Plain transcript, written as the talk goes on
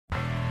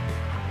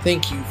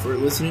Thank you for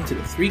listening to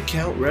the 3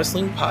 Count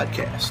Wrestling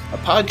Podcast, a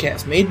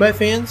podcast made by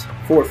fans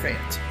for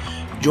fans.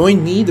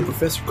 Join me, the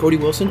Professor Cody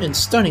Wilson, and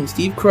stunning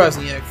Steve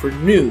Krosniak for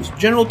news,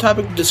 general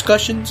topic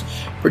discussions,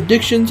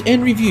 predictions,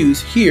 and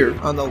reviews here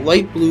on the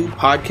Light Blue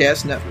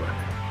Podcast Network.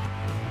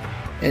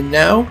 And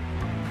now,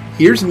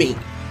 here's me.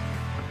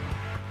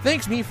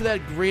 Thanks, me, for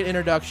that great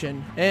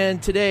introduction.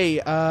 And today,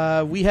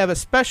 we have a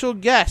special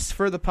guest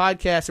for the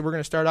podcast that we're going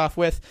to start off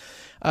with.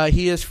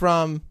 He is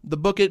from the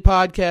Book It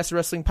podcast,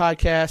 wrestling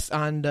podcast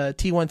on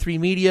T13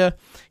 Media.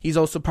 He's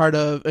also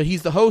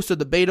he's the host of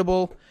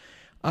Debatable.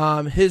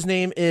 His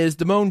name is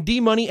Damone D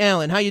Money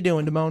Allen. How you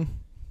doing, Damone?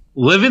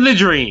 Living the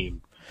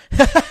dream.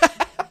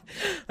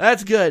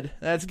 That's good.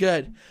 That's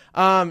good.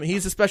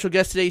 He's a special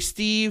guest today.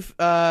 Steve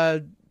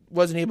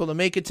wasn't able to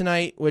make it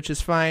tonight, which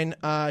is fine.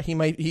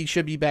 He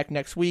should be back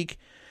next week.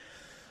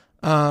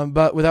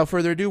 But without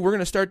further ado, we're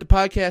going to start the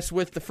podcast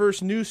with the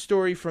first news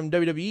story from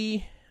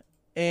WWE.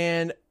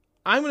 And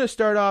I'm going to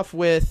start off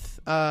with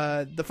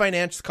the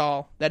finance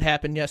call that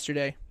happened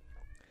yesterday.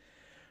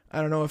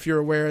 I don't know if you're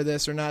aware of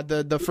this or not,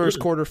 the first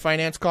quarter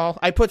finance call.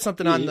 I put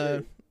something on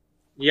the...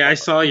 Yeah, I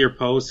saw your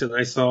post, and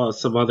I saw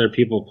some other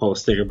people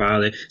posting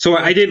about it. So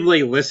I didn't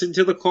really listen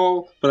to the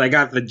call, but I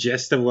got the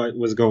gist of what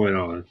was going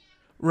on.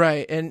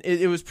 Right, and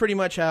it was pretty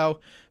much how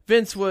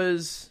Vince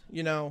was,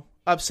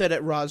 upset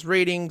at Raw's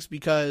ratings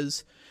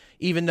because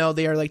even though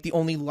they are like the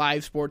only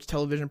live sports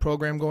television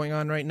program going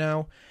on right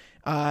now,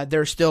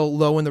 they're still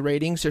low in the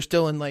ratings. They're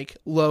still in like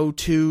low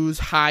 2s,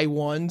 high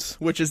 1s,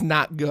 which is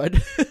not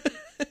good.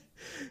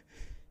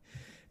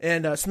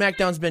 And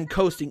SmackDown's been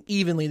coasting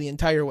evenly the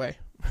entire way.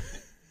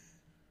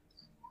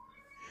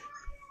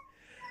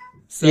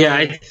 So, yeah,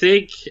 I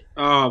think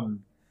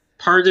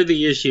part of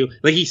the issue,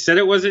 like he said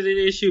it wasn't an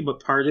issue,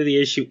 but part of the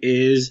issue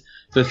is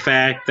the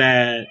fact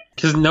that,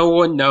 because no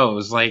one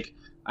knows, like,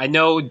 I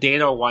know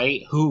Dana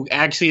White, who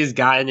actually has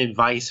gotten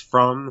advice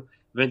from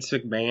Vince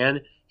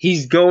McMahon.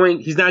 He's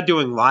not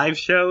doing live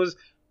shows,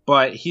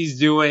 but he's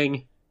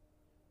doing,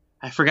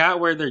 I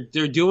forgot where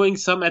they're doing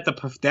some at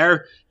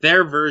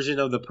their version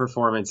of the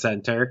Performance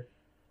Center.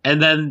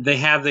 And then they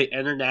have the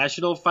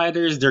international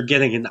fighters. They're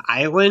getting an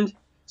island.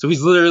 So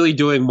he's literally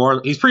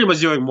he's pretty much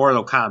doing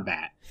Mortal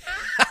Kombat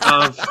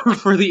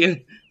for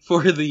the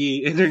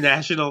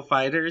international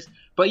fighters.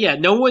 But yeah,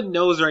 no one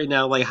knows right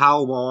now, like, how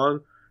long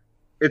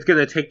it's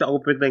going to take to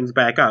open things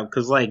back up.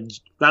 Because, like,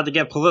 not to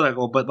get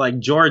political, but, like,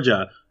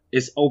 Georgia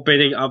is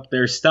opening up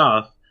their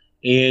stuff.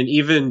 And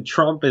even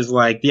Trump is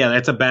like, yeah,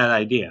 that's a bad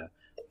idea.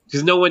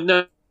 Because no one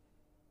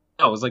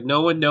knows. Like,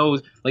 no one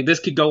knows. Like, this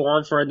could go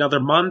on for another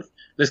month.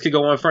 This could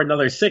go on for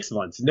another 6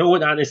 months. No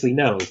one honestly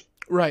knows.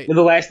 Right. And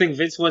the last thing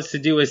Vince wants to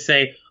do is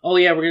say, oh,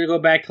 yeah, we're going to go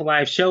back to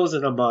live shows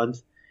in a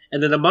month.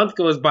 And then a month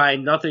goes by,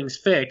 nothing's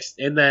fixed,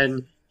 and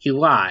then he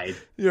lied.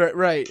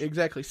 Right,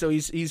 exactly. So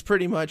he's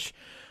pretty much,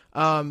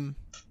 putting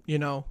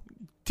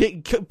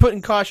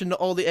caution to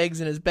all the eggs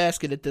in his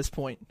basket at this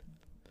point.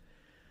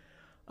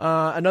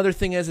 Another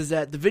thing is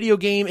that the video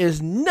game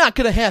is not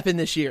going to happen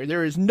this year.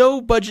 There is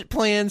no budget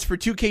plans for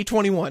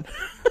 2K21.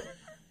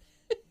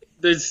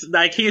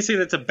 I can't say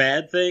that's a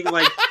bad thing.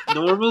 Like,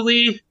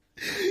 normally...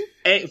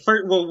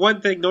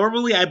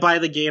 normally I buy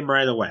the game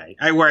right away.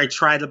 I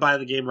try to buy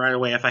the game right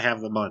away if I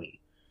have the money.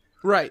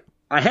 Right.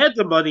 I had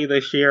the money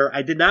this year.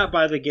 I did not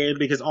buy the game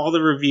because all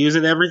the reviews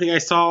and everything I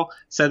saw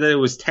said that it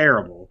was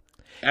terrible.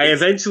 I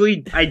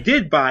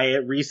did buy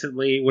it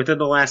recently within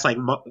the last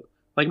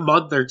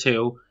month or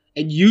two.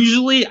 And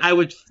usually I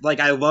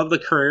love the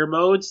career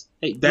modes.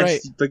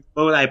 That's the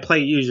mode I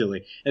play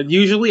usually. And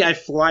usually I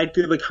fly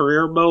through the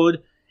career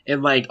mode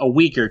in like a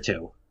week or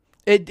two.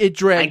 It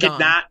dragged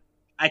on.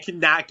 I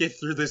cannot get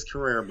through this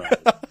career mode.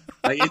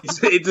 Like,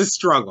 it's a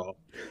struggle.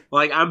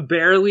 Like, I'm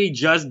barely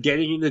just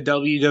getting into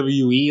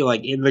WWE,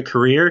 like, in the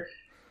career.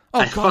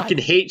 I fucking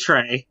hate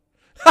Trey.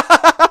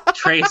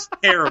 Trey's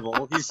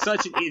terrible. He's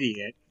such an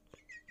idiot.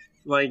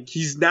 Like,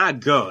 he's not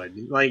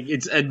good. Like,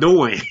 it's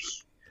annoying.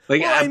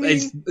 Like,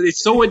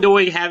 it's so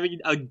annoying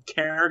having a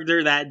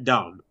character that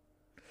dumb.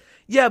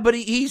 Yeah, but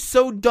he's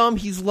so dumb,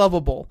 he's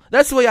lovable.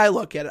 That's the way I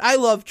look at it. I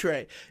love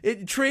Trey.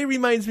 Trey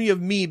reminds me of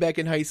me back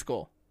in high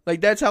school. Like,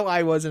 that's how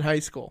I was in high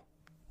school.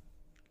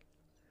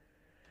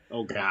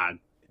 Oh, God.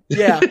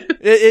 Yeah,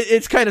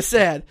 it's kind of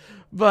sad.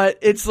 But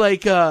it's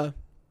like, I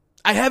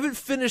haven't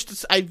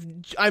finished.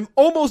 I'm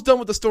almost done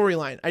with the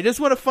storyline. I just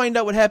want to find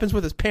out what happens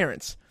with his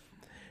parents.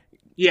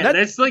 Yeah,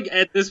 that's like,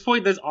 at this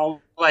point, that's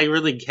all I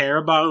really care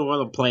about and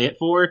want to play it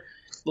for.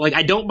 Like,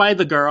 I don't mind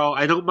the girl.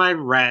 I don't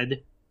mind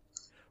Red.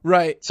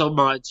 Right. So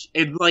much.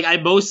 And, like, I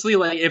mostly,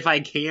 like, if I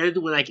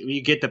can, when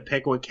you get to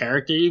pick what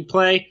character you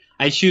play,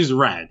 I choose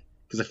Red.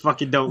 Because I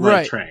fucking don't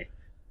like Trey.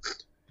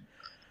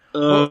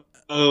 But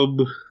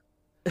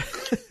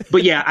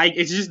yeah,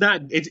 it's just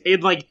not.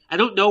 It's like, I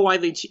don't know why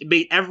they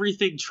made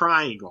everything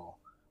triangle.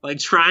 Like,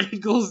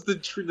 triangle's the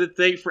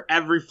thing for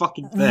every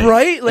fucking thing.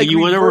 Right? Like, you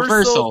want a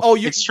reversal. Oh,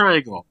 it's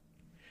triangle.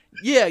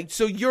 Yeah.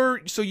 So you're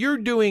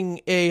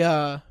doing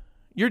a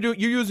you're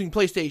using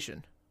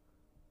PlayStation.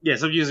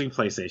 Yes, I'm using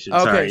PlayStation.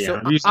 Okay, Sorry,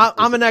 so yeah,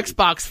 I'm an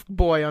Xbox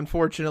boy,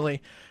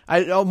 unfortunately.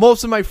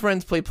 Most of my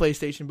friends play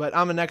PlayStation, but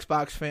I'm an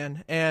Xbox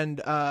fan.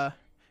 And,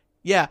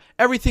 yeah,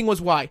 everything was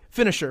why.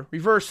 Finisher,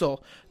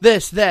 reversal,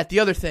 this, that,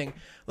 the other thing.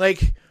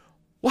 Like,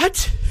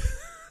 what?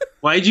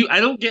 Why'd you... I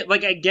don't get...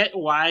 Like, I get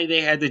why they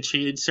had to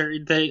change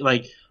certain things.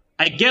 Like,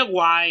 I get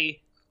why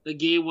the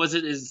game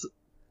wasn't as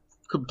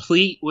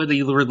complete when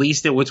they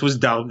released it, which was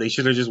dumb. They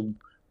should have just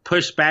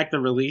pushed back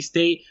the release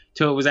date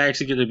till it was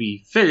actually going to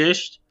be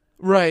finished.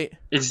 Right.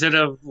 Instead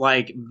of,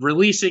 like,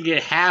 releasing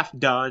it half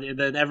done and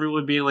then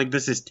everyone being like,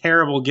 this is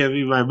terrible, give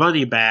me my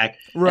money back.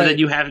 Right. And then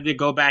you having to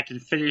go back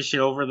and finish it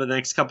over the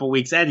next couple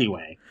weeks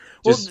anyway.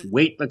 Just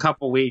wait a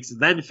couple weeks,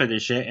 then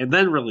finish it, and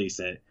then release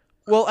it.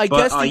 Well, I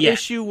guess the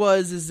issue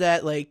is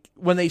that, like,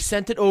 when they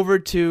sent it over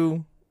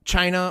to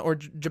China or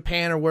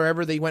Japan or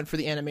wherever they went for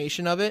the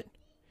animation of it,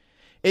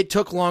 it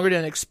took longer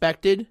than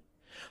expected.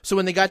 So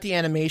when they got the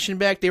animation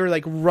back, they were,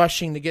 like,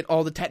 rushing to get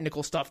all the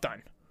technical stuff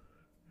done.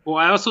 Well,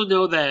 I also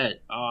know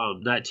that,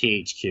 not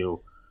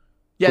THQ.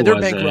 Yeah, they're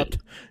bankrupt.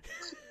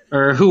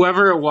 Or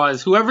whoever it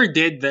was, whoever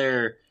did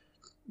their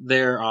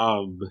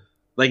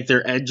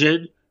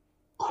engine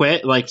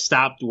quit, like,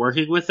 stopped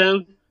working with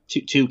them,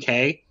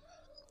 2K.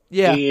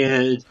 Yeah,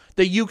 and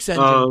the Yuke's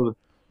engine.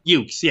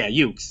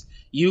 Yuke's.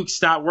 Yuke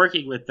stopped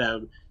working with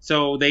them,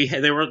 so they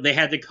had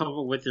to come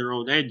up with their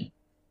own engine.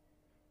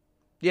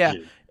 Yeah,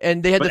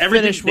 and they had to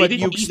finish what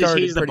Yuke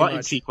started, the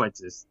button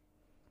sequences.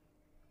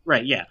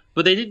 Right, yeah.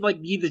 But they didn't, like,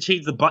 need to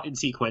change the button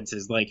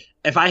sequences. Like,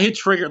 if I hit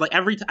trigger, like,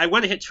 I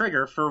want to hit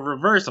trigger for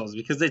reversals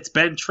because it's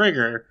been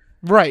trigger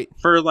right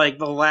for, like,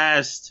 the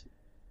last,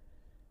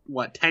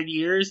 10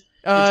 years?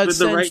 It's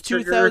been since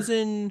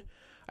 2000,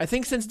 I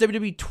think since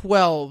WWE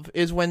 12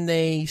 is when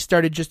they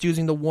started just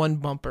using the one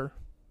bumper.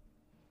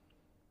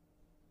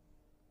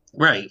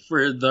 Right,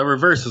 for the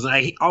reversals.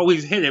 I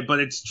always hit it, but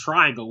it's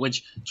triangle,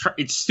 which,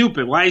 it's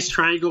stupid. Why is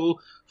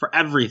triangle for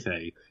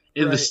everything?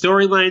 And the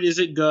storyline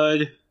isn't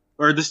good.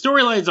 Or the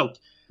storyline's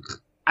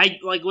okay.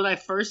 When I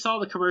first saw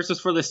the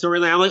commercials for the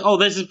storyline, I'm like, oh,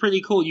 this is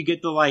pretty cool. You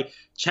get to, like,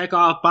 check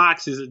off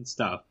boxes and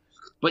stuff.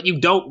 But you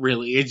don't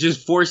really. It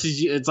just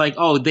forces you. It's like,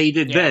 oh, they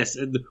did this.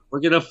 And we're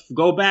going to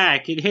go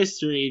back in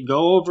history and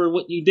go over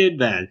what you did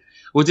then.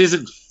 Which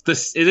isn't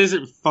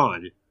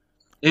fun.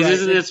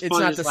 It's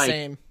not the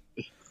same.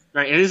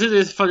 Right. It isn't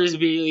as fun as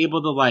being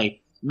able to, like,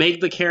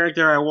 make the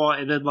character I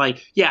want. And then,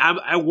 like,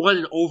 I want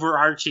an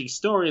overarching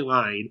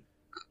storyline.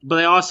 But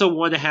I also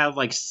want to have,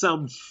 like,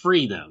 some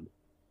freedom.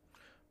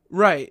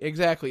 Right,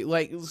 exactly.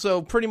 Like,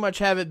 so pretty much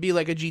have it be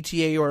like a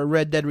GTA or a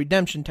Red Dead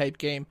Redemption type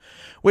game,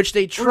 which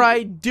they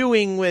tried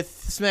doing with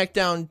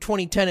SmackDown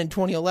 2010 and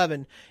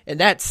 2011, and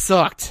that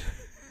sucked.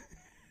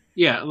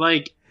 Yeah,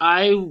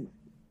 I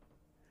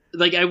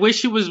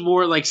wish it was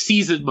more like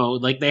season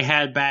mode, like they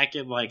had back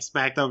in, like,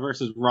 SmackDown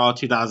vs. Raw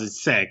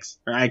 2006.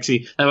 Or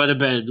actually, that would have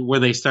been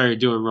where they started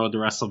doing Road to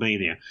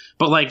WrestleMania.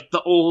 But, like,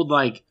 the old,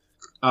 like,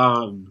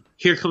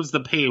 Here Comes the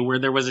Pain, where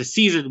there was a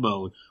season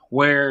mode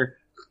where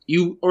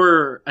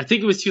I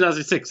think it was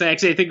 2006.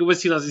 Actually, I think it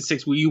was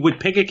 2006, where you would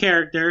pick a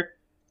character,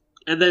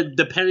 and then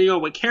depending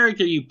on what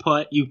character you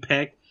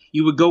pick,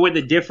 you would go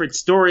into different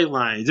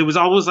storylines. It was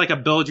almost like a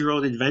build your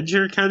own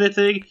adventure kind of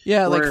thing.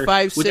 Yeah, like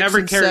 5, 6,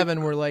 and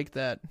 7 were like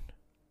that.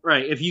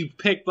 Right. If you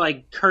picked,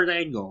 like, Kurt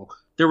Angle,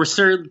 there were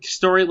certain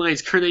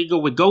storylines Kurt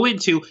Angle would go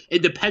into,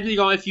 and depending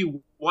on if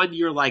you won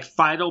your, like,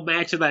 final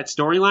match of that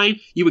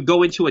storyline, you would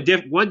go into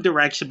one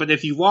direction, but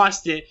if you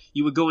lost it,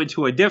 you would go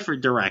into a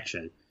different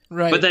direction.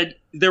 Right. But then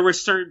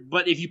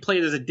but if you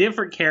played as a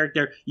different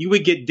character, you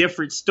would get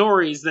different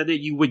stories than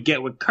you would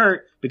get with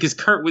Kurt, because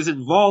Kurt was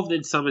involved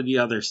in some of the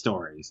other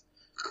stories.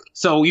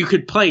 So you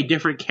could play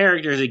different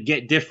characters and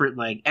get different,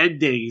 like,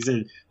 endings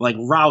and, like,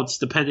 routes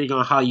depending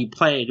on how you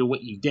played and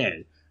what you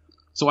did.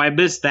 So I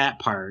missed that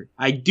part.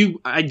 I do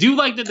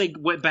like that they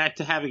went back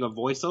to having a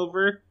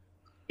voiceover.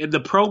 And the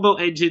promo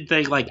engine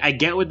thing, like, I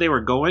get what they were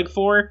going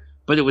for,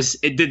 but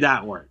it did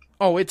not work.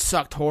 Oh, it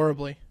sucked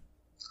horribly.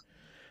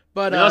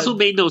 But it also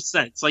made no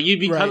sense. Like, you'd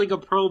be cutting a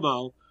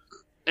promo,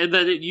 and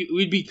then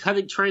we'd be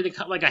trying to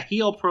cut, like, a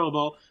heel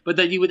promo, but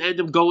then you would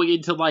end up going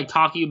into, like,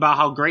 talking about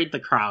how great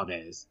the crowd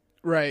is.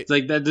 Right. It's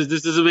like,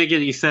 this doesn't make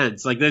any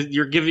sense. Like,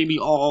 you're giving me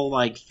all,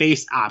 like,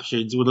 face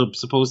options when I'm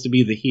supposed to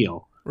be the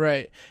heel.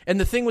 Right. And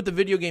the thing with the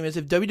video game is,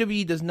 if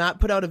WWE does not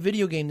put out a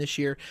video game this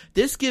year,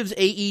 this gives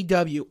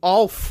AEW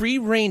all free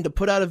reign to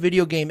put out a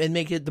video game and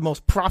make it the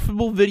most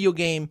profitable video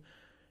game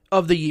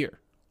of the year.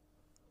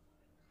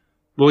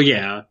 Well,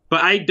 yeah.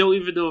 But I don't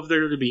even know if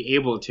they're going to be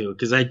able to,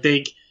 because I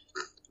think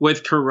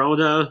with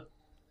Corona,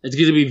 it's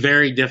going to be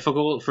very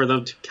difficult for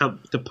them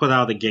to put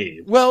out a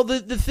game. Well, the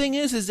thing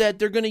is that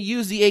they're going to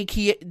use the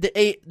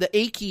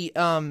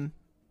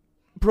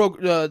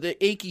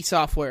Aki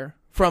software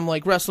from,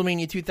 like,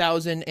 WrestleMania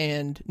 2000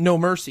 and No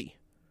Mercy.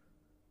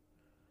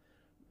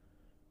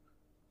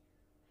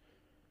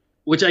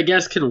 Which I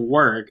guess can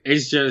work.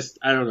 It's just,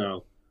 I don't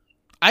know.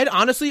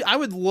 I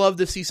would love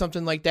to see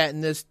something like that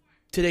in this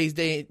today's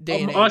day and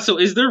age. Also,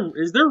 is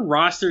their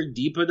roster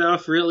deep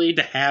enough really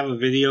to have a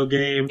video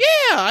game?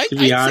 Yeah, I'd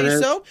say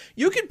so.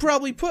 You could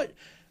probably put,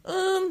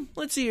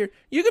 let's see here.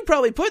 You could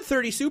probably put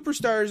 30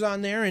 superstars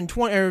on there and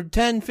 20 or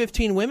 10,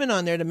 15 women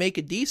on there to make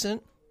it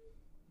decent.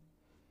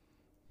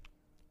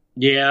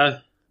 Yeah.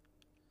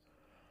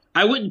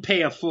 I wouldn't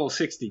pay a full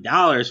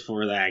 $60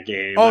 for that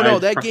game. Oh no,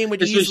 that game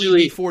would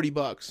easily be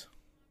 $40.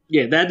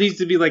 Yeah, that needs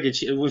to be like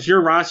if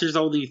your roster's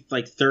only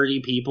like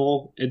 30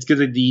 people, it's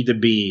gonna need to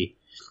be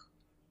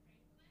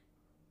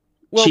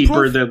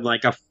cheaper than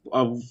like a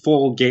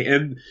full game.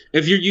 And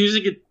if you're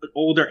using an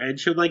older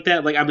engine like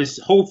that, like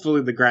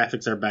hopefully the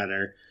graphics are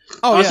better.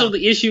 Oh, also,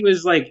 the issue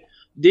is like,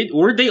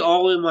 weren't they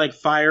all in like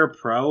Fire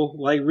Pro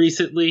like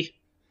recently?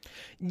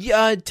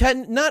 Yeah,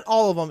 not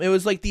all of them. It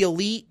was like the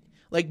Elite,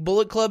 like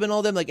Bullet Club and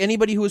all them. Like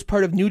anybody who was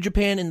part of New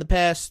Japan in the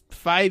past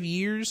 5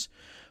 years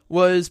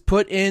was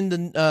put in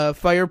the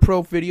Fire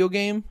Pro video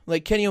game.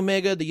 Like Kenny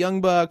Omega, the Young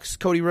Bucks,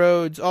 Cody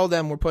Rhodes, all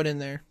them were put in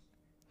there.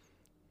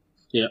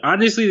 Yeah,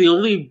 honestly, the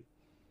only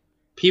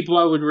people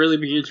I would really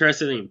be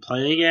interested in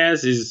playing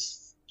as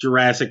is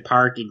Jurassic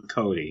Park and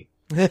Cody.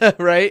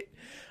 Right?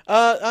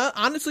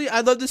 Honestly,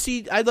 I'd love to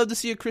see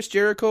a Chris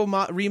Jericho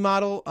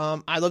remodel.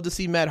 I'd love to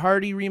see Matt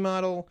Hardy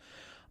remodel.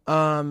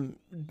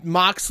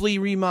 Moxley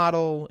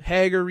remodel,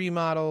 Hager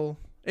remodel.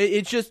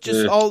 It's just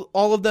all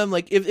of them.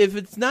 Like if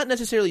it's not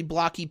necessarily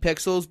blocky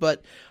pixels,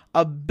 but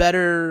a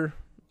better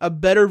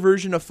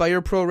version of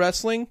Fire Pro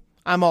Wrestling,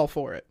 I'm all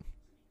for it.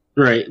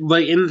 Right.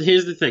 Like, and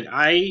here's the thing.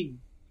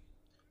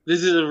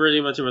 This isn't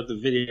really much about the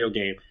video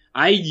game.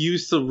 I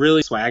used to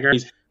really swagger,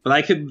 but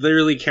I could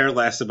literally care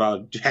less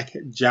about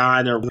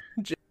John or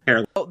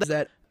care. Oh,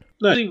 that.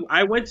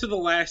 I went to the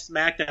last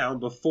SmackDown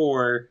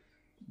before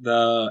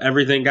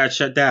everything got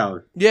shut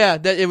down. Yeah,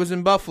 it was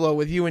in Buffalo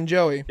with you and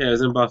Joey. Yeah, it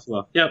was in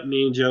Buffalo. Yep,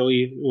 me and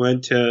Joey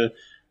went to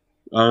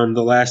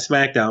the last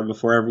SmackDown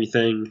before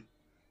everything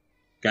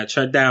got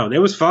shut down. It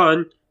was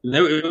fun.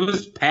 It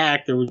was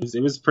packed. It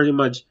was pretty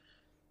much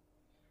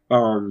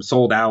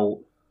sold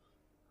out.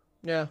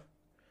 Yeah.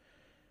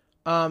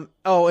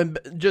 And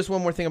just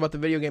one more thing about the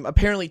video game.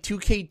 Apparently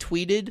 2K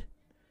tweeted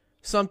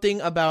something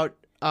about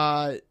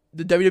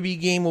the WWE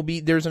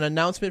game there's an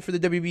announcement for the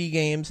WWE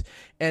games,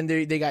 and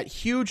they got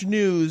huge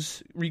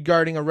news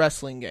regarding a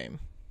wrestling game.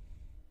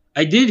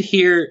 I did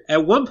hear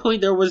at one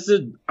point there was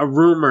a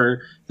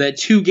rumor that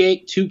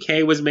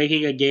 2K was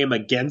making a game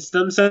against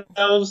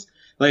themselves.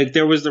 Like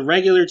there was the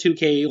regular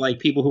 2K, like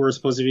people who were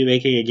supposed to be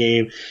making a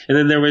game, and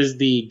then there was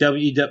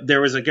there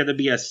was going to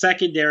be a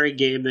secondary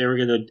game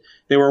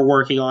they were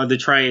working on to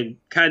try and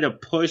kind of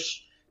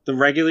push the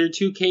regular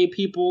 2K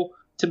people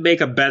to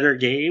make a better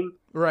game.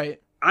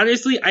 Right.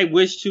 Honestly, I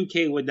wish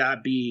 2K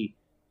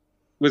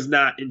was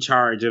not in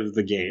charge of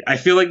the game. I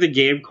feel like the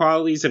game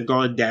qualities have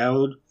gone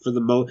down for the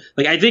most.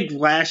 Like I think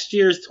last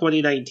year's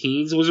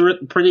 2019's was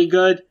pretty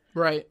good.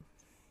 Right.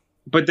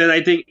 But then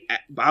I think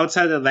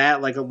outside of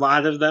that, like a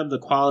lot of them, the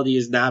quality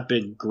has not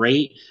been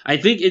great. I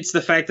think it's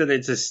the fact that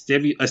it's a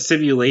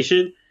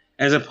simulation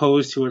as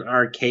opposed to an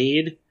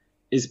arcade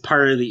is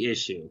part of the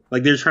issue.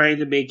 Like they're trying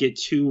to make it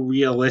too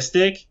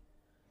realistic.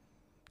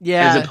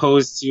 Yeah. As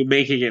opposed to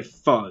making it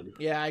fun.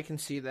 Yeah, I can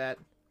see that.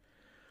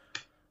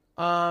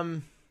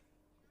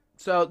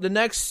 So the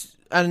next,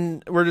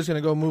 and we're just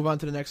going to move on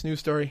to the next news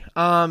story.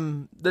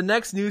 The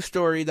next news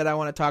story that I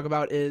want to talk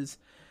about is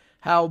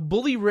how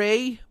Bully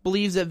Ray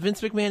believes that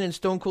Vince McMahon and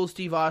Stone Cold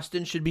Steve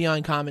Austin should be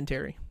on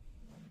commentary.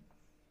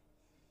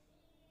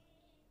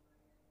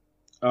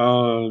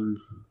 I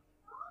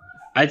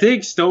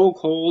think Stone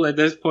Cold at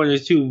this point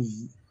is too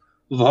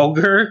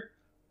vulgar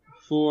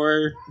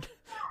for.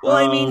 Well,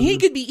 I mean, he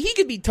could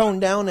be toned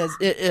down as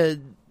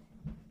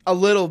a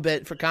little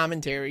bit for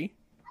commentary.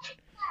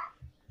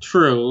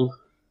 True.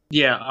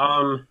 Yeah.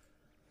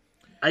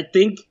 I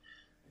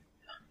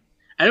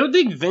don't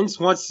think Vince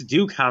wants to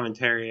do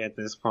commentary at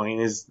this point in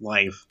his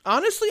life.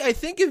 Honestly, I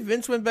think if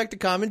Vince went back to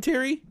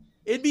commentary,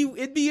 it'd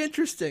be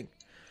interesting.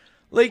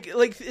 Like,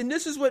 and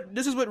this is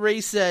what Ray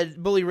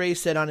said. Bully Ray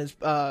said on his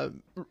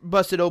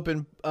Busted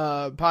Open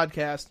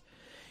podcast.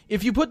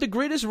 If you put the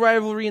greatest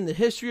rivalry in the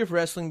history of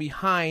wrestling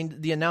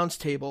behind the announce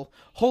table,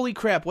 holy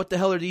crap! What the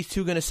hell are these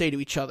two going to say to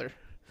each other?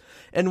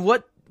 And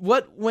when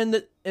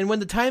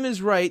the time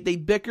is right, they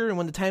bicker, and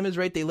when the time is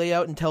right, they lay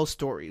out and tell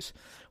stories.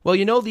 Well,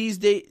 you know,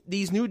 these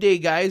New Day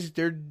guys,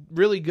 they're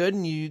really good,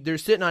 and they're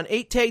sitting on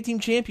 8 tag team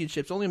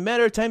championships. Only a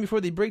matter of time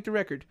before they break the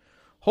record.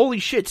 Holy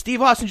shit!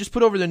 Steve Austin just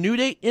put over the New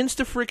Day,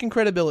 insta freaking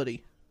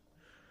credibility.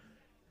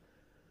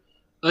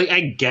 Like I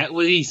get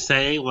what he's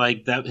saying,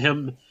 like that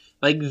him.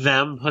 Like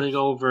them putting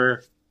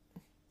over,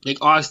 like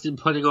Austin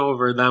putting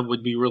over them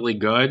would be really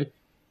good,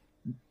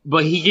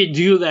 but he could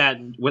do that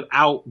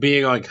without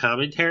being on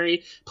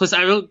commentary. Plus,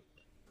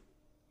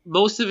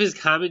 most of his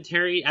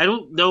commentary, I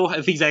don't know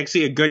if he's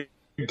actually a good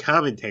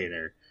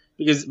commentator,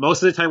 because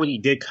most of the time when he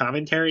did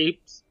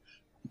commentary,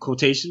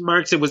 quotation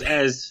marks, it was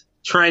as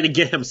trying to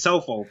get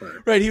himself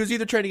over. Right, he was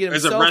either trying to get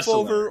As a himself wrestler,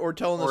 over or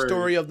telling the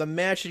story of the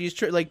match that he's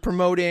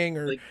promoting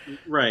or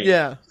right.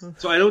 Yeah.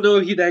 So I don't know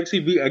if he'd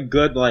actually be a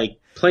good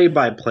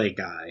play-by-play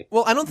guy.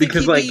 Well, I don't think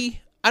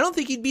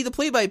he'd be the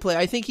play-by-play.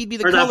 I think he'd be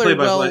the Or not color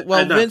play-by-play.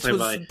 while Vince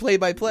play-by. was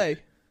play-by-play.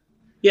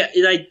 Yeah,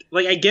 and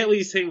I get what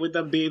he's saying with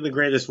them being the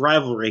greatest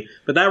rivalry,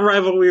 but that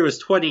rivalry was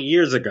 20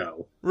 years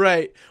ago.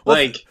 Right. Well,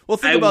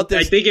 think about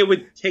this. I think it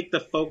would take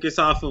the focus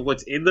off of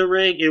what's in the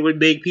ring. It would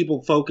make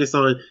people focus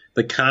on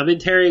the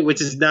commentary,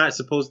 which is not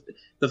supposed.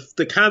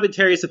 The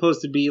commentary is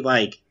supposed to be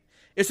like.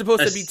 It's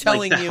supposed to be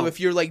telling you if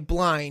you're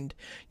blind,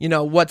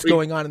 what's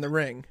going on in the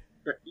ring.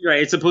 Right.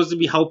 It's supposed to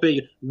be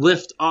helping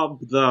lift up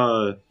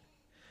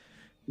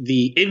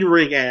the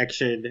in-ring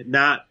action,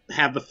 not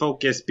have the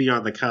focus be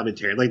on the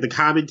commentary. The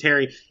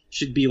commentary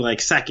should be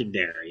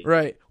secondary.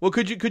 Right. Well,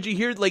 could you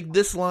hear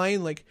this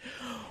line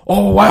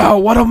 "Oh wow,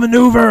 what a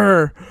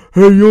maneuver!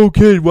 Hey, yo,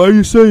 kid, why are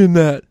you saying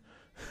that?"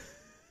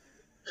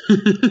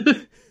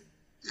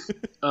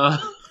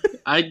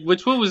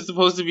 Which one was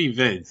supposed to be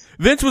Vince?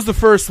 Vince was the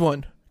first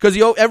one because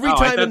every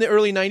time in the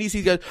early '90s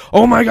he goes,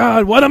 "Oh my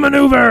god, what a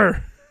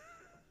maneuver!"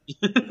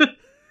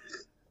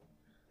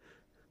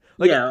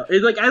 Yeah,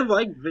 I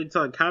like Vince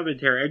on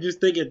commentary. I just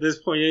think at this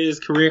point in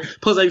his career,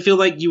 plus I feel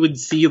like you would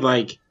see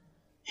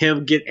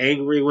him get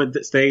angry when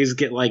things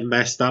get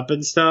messed up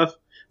and stuff.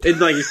 And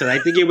like you said, I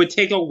think it would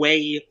take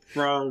away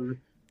from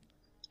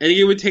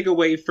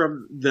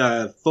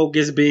the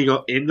focus being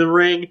in the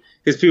ring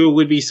because people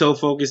would be so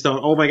focused on,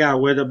 oh my god,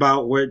 what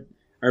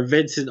are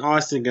Vince and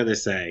Austin gonna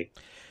say?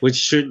 Which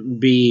shouldn't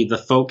be the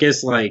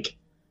focus. Like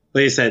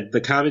I said,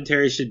 the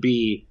commentary should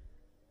be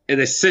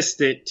an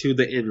assistant to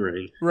the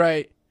in-ring.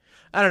 Right.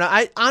 I don't know.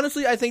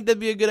 I think that'd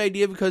be a good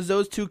idea because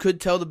those two could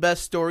tell the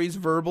best stories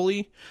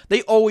verbally.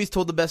 They always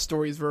told the best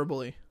stories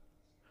verbally.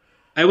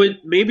 I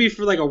would maybe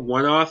for a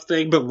one-off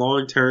thing, but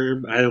long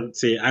term, I wouldn't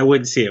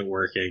see it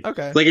working.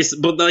 Okay.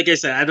 But like I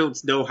said, I don't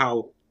know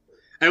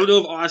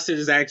if Austin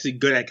is actually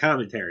good at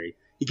commentary.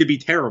 He could be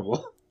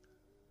terrible.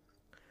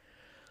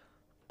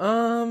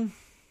 Yeah.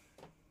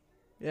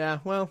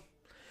 Well,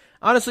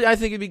 honestly, I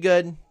think it'd be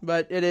good,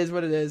 but it is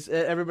what it is.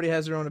 Everybody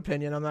has their own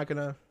opinion. I'm not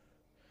gonna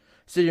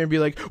sit here and be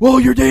like, well,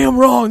 you're damn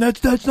wrong.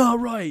 That's not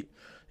right.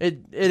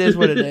 It is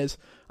what it is.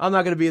 I'm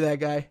not going to be that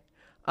guy.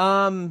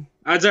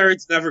 Odds are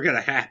it's never going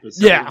to happen.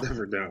 So yeah. We'll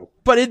never know.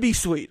 But it'd be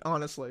sweet,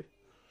 honestly.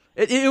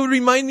 It would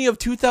remind me of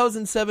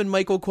 2007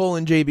 Michael Cole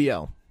and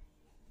JBL.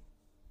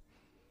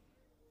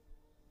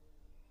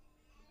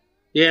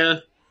 Yeah.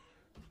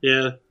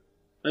 Yeah.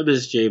 I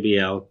miss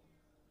JBL.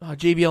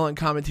 JBL and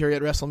commentary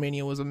at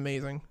WrestleMania was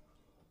amazing.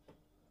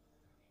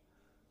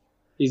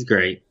 He's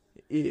great.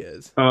 He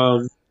is.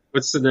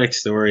 What's the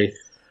next story?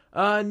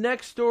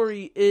 Next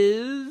story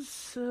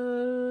is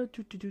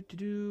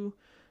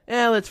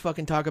let's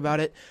fucking talk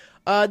about it.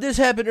 This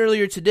happened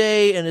earlier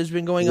today and has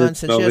been going on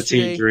since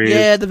yesterday. Dream.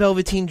 Yeah, the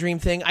Velveteen Dream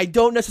thing. I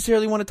don't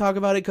necessarily want to talk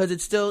about it because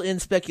it's still in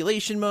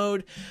speculation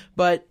mode,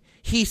 but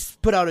he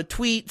put out a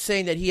tweet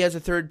saying that he has a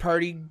third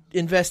party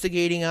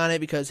investigating on it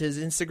because his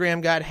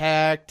Instagram got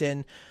hacked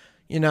and,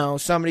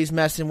 somebody's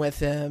messing with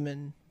him.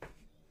 And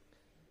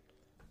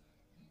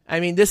I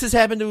mean, this has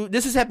happened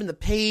to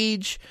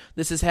Paige.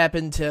 This has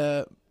happened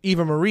to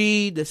Eva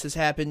Marie. This has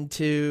happened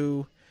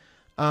to,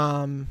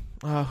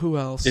 who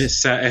else? It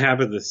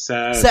happened to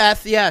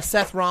Seth.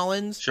 Seth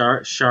Rollins.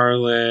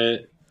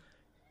 Charlotte.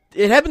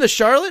 It happened to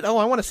Charlotte? Oh,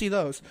 I want to see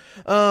those.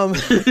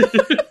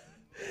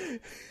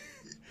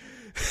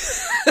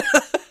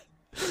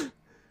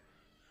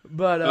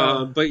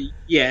 But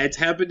yeah, it's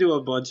happened to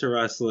a bunch of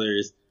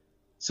wrestlers.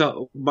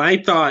 So my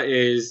thought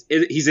is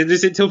he's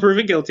innocent until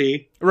proven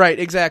guilty. Right,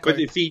 exactly.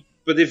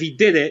 But if he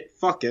did it,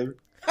 fuck him.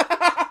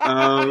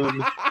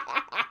 And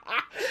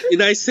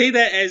I say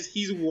that as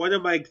he's one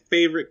of my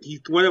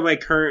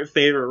current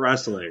favorite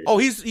wrestlers. Oh,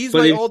 he's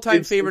my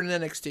all-time favorite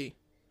in NXT.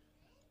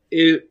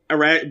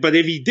 But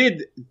if he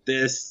did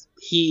this,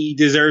 he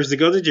deserves to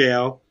go to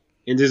jail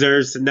and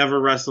deserves to never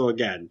wrestle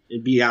again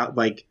and be out.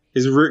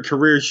 His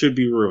career should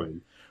be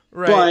ruined.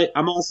 Right. But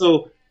I'm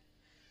also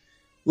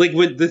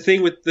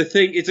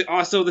it's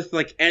also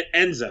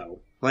Enzo.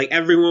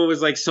 Everyone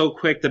was so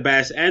quick to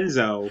bash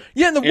Enzo.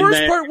 Yeah, and the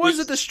worst part was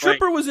that the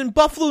stripper was in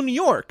Buffalo, New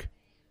York.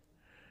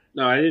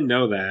 No, I didn't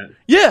know that.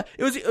 Yeah,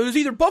 it was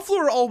either Buffalo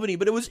or Albany,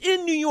 but it was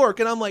in New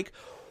York, and I'm like,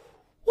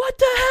 what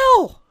the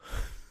hell?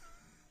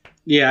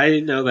 Yeah, I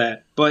didn't know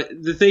that. But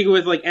the thing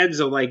with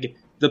Enzo,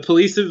 the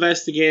police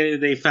investigated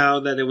and they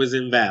found that it was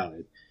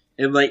invalid,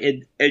 and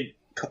it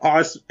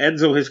cost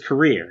Enzo his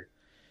career.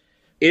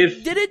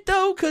 Did it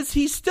though? Because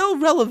he's still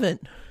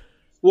relevant.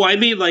 Well, I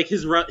mean,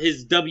 his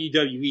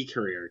WWE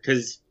career,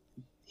 because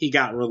he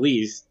got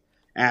released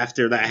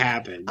after that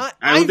happened. I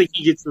don't think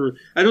he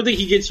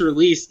gets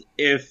released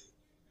if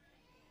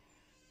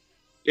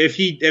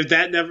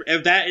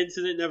that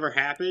incident never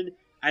happened.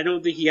 I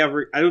don't think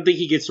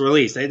he gets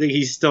released. I think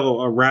he's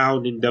still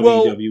around in WWE.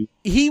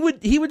 Well,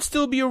 he would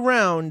still be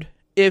around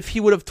if he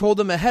would have told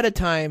them ahead of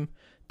time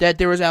that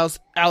there was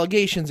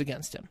allegations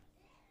against him.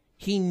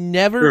 He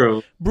never.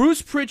 True.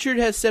 Bruce Pritchard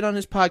has said on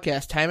his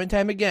podcast time and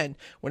time again,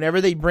 whenever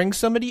they bring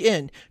somebody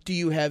in, do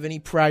you have any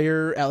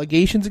prior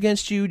allegations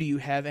against you? Do you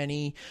have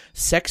any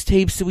sex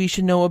tapes that we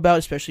should know about,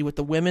 especially with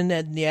the women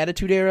in the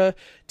Attitude Era?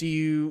 Do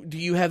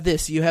you have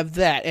this? Do you have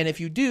that? And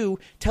if you do,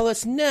 tell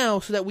us now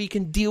so that we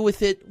can deal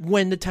with it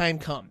when the time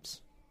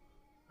comes.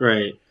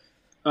 Right.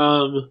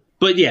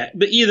 But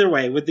either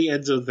way, with the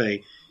Enzo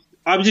thing,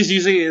 I'm just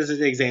using it as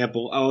an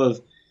example of,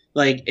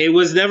 like, it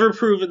was never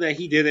proven that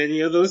he did any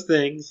of those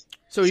things.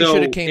 So he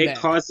should have came back.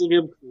 Costing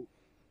him.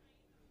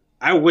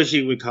 I wish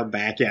he would come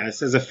back,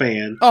 yes, as a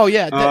fan. Oh,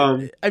 yeah.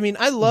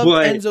 I loved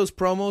Enzo's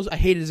promos. I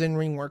hate his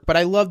in-ring work, but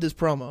I loved his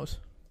promos.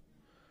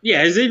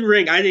 Yeah, his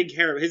in-ring, I didn't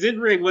care. His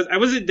in-ring I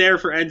wasn't there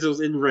for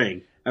Enzo's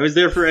in-ring. I was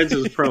there for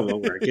Enzo's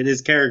promo work and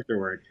his character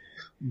work.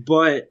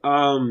 But,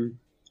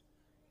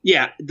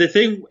 yeah, the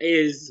thing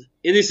is,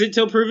 innocent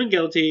till proven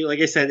guilty. Like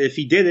I said, if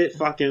he did it,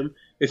 fuck him.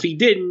 If he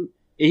didn't,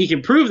 and he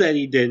can prove that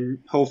he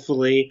didn't,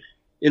 hopefully,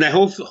 and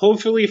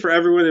hopefully for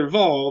everyone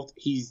involved,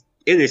 he's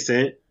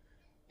innocent,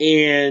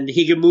 and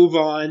he can move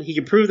on. He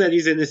can prove that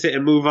he's innocent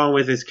and move on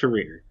with his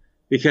career.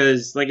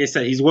 Because, like I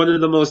said, he's one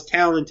of the most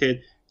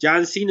talented.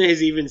 John Cena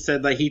has even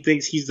said that he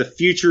thinks he's the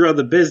future of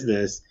the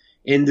business,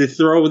 and to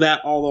throw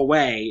that all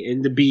away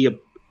and to be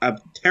a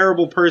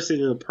terrible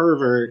person and a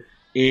pervert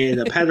and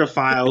a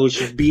pedophile who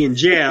should be in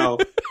jail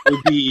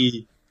would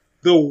be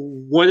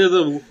one of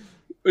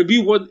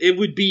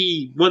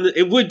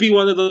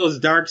those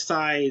dark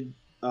side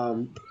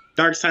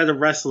of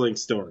wrestling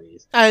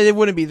stories. It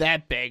wouldn't be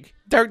that big.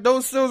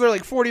 Those are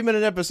like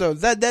 40-minute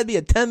episodes. That'd be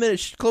a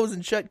 10-minute close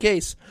and shut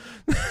case.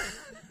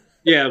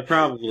 Yeah,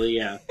 probably,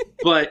 yeah.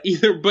 But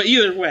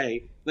either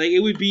way, like, it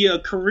would be a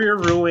career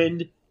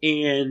ruined,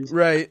 and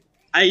right.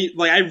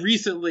 I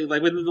recently,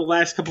 like, within the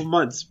last couple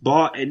months,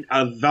 bought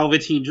a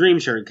Velveteen Dream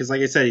shirt because,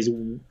 like I said, he's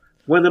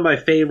one of my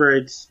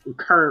favorite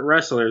current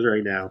wrestlers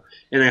right now,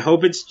 and I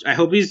hope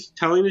he's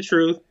telling the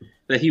truth,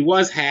 that he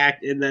was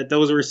hacked and that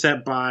those were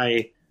sent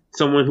by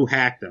someone who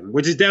hacked them,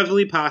 which is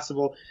definitely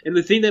possible. And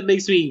the thing that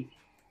makes me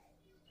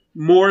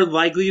more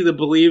likely to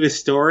believe his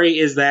story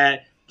is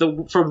that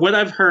from what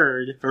I've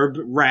heard or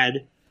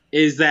read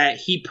is that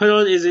he put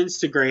on his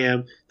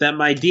Instagram that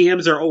my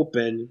DMs are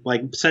open,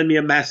 like send me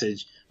a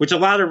message, which a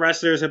lot of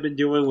wrestlers have been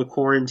doing with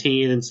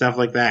quarantine and stuff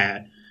like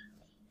that.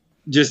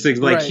 Just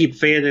to keep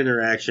fan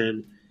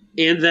interaction,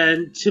 and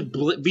then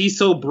to be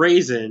so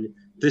brazen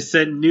to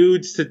send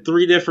nudes to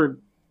 3 different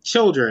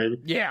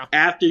children. Yeah.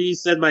 After you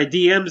said my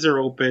DMs are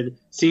open,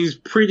 seems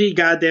pretty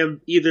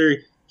goddamn. Either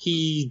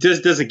he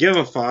just doesn't give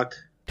a fuck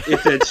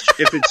if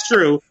it's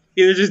true,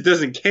 either just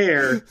doesn't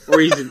care, or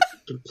he's a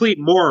complete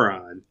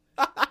moron.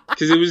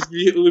 Because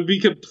it would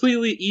be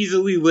completely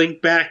easily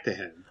linked back to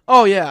him.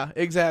 Oh yeah,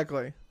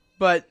 exactly.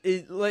 But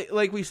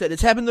like we said,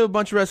 it's happened to a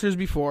bunch of wrestlers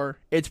before.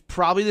 It's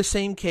probably the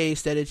same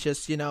case that it's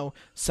just,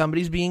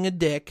 somebody's being a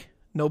dick,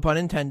 no pun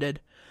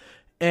intended,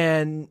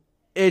 and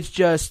it's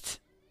just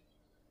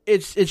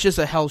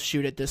a hell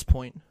shoot at this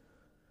point.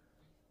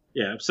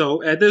 Yeah.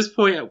 So at this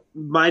point,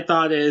 my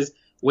thought is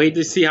wait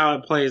to see how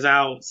it plays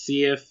out.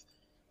 See if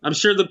I'm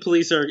sure the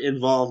police are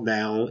involved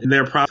now, and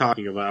they're probably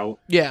talking about.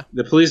 Yeah.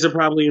 The police are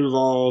probably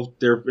involved.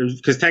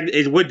 Because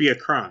it would be a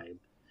crime.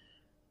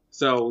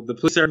 So the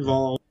police are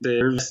involved,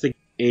 they're investigating,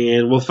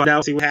 and we'll find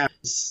out, see what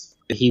happens.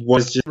 He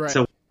was just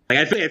so.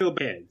 I feel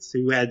bad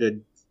who had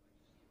to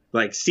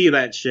see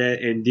that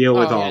shit and deal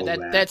with all of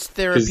that. That's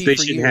therapy they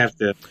shouldn't have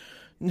to.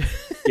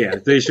 Yeah,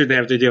 they shouldn't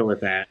have to deal with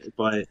that.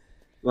 But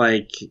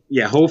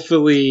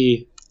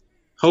hopefully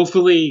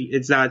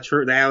it's not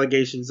true. The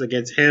allegations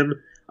against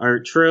him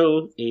aren't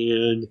true,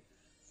 and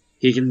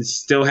he can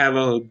still have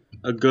a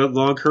good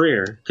long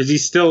career because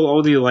he's still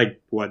only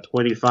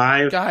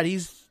 25. God,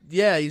 he's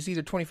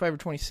either 25 or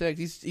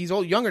 26. He's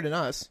younger than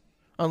us.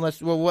 Unless,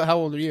 how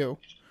old are you?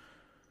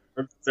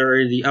 I'm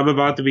 30. I'm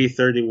about to be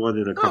 31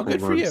 in a couple good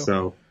months. For you.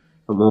 So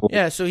I'm old.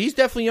 Yeah, so he's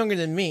definitely younger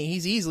than me.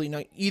 He's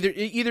easily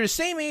either the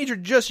same age or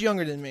just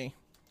younger than me.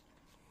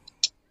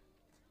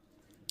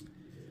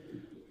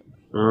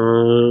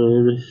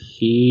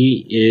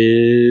 He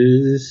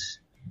is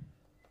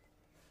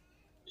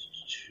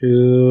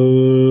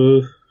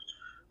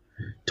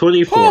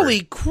 24.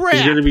 Holy crap!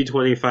 He's gonna be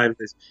 25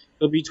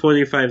 He'll be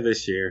 25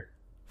 this year.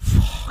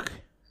 Fuck.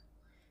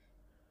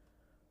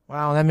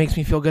 Wow, that makes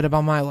me feel good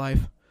about my life.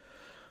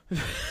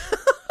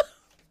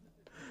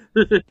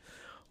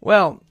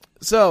 Well,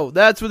 so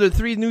that's for the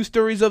 3 news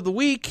stories of the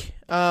week.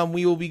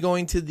 We will be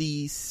going to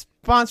the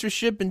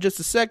sponsorship in just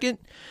a second.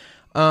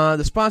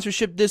 The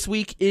sponsorship this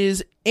week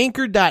is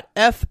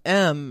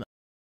Anchor.fm.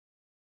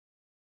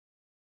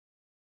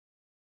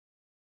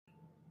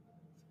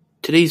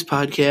 Today's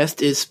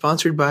podcast is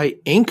sponsored by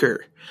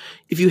Anchor.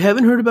 If you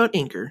haven't heard about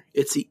Anchor,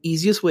 it's the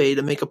easiest way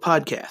to make a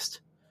podcast.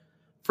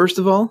 First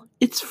of all,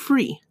 it's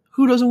free.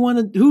 Who doesn't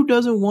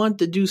want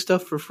to do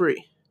stuff for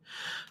free?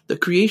 The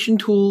creation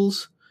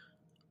tools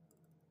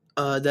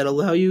that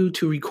allow you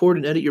to record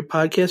and edit your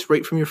podcast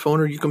right from your phone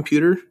or your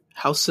computer.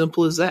 How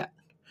simple is that?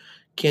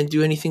 Can't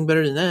do anything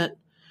better than that.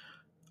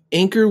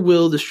 Anchor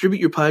will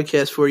distribute your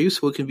podcast for you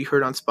so it can be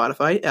heard on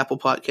Spotify, Apple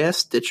Podcasts,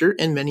 Stitcher,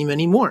 and many,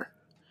 many more.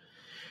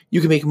 You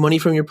can make money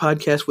from your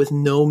podcast with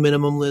no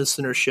minimum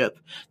listenership.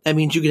 That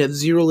means you can have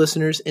 0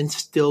 listeners and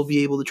still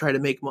be able to try to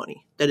make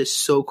money. That is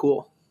so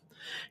cool.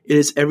 It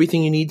is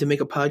everything you need to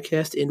make a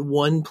podcast in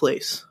one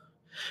place.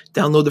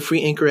 Download the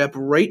free Anchor app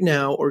right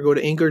now or go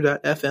to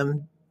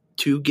anchor.fm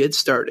to get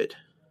started.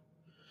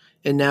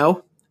 And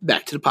now,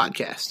 back to the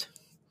podcast.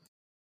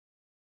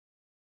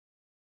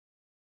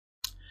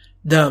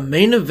 The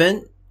main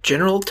event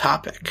general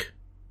topic.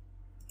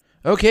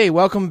 Okay,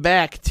 welcome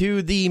back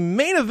to the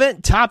main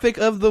event topic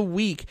of the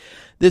week.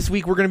 This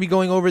week we're going to be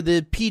going over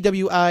the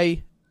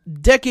PWI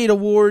Decade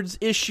Awards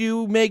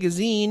issue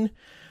magazine.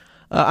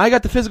 I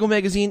got the physical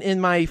magazine in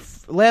my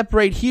lap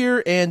right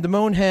here, and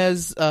Damone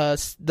has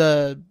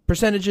the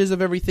percentages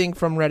of everything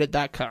from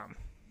Reddit.com.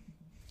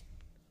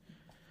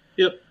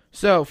 Yep.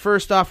 So,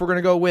 first off, we're going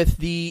to go with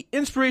the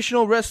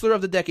Inspirational Wrestler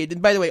of the Decade.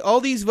 And by the way, all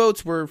these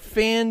votes were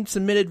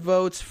fan-submitted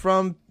votes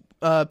from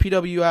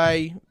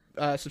PWI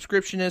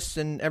subscriptionists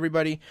and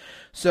everybody.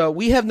 So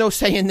we have no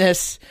say in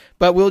this,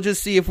 but we'll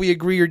just see if we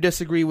agree or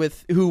disagree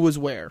with who was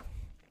where.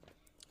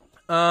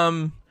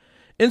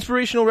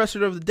 Inspirational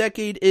Wrestler of the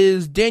Decade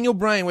is Daniel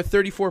Bryan with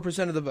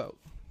 34% of the vote.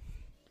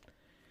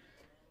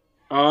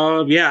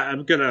 Yeah,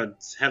 I'm gonna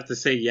have to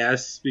say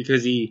yes,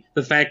 because the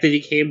fact that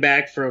he came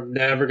back from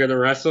never gonna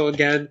wrestle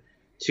again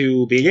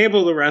to being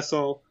able to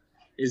wrestle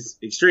is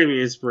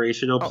extremely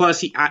inspirational. Oh.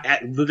 Plus, he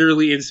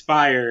literally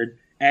inspired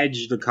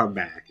Edge to come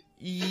back.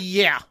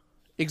 Yeah,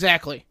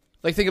 exactly.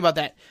 Like, think about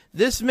that.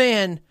 This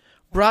man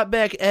brought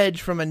back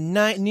Edge from a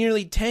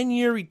nearly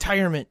 10-year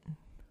retirement.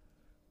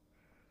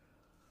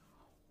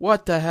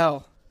 What the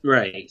hell?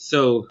 Right.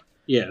 So,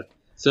 yeah,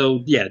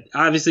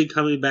 obviously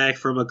coming back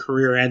from a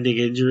career-ending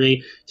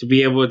injury to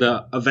be able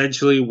to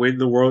eventually win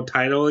the world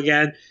title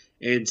again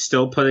and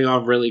still putting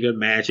on really good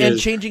matches. And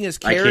changing his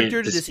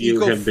character to this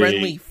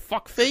eco-friendly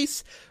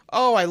fuckface.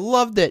 Oh, I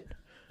loved it.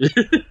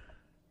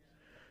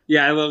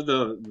 Yeah, I love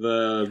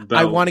the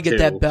belt. I want to get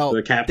that belt.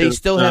 They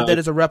still have that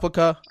as a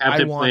replica.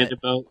 I want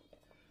it. Belt.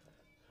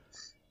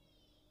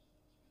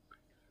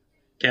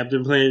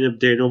 Captain Planet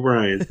Daniel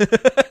Bryan.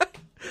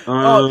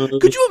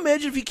 Could you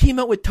imagine if he came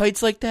out with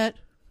tights like that?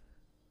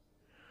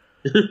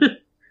 That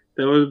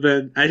would have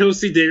been... I don't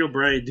see Daniel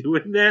Bryan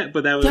doing that,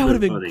 but that would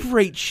have been funny.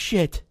 Great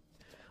shit.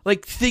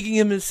 Like, thinking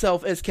of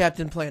himself as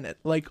Captain Planet.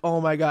 Like, oh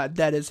my god,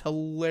 that is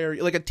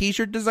hilarious. Like a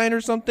t-shirt design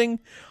or something?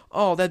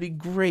 Oh, that'd be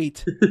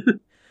great.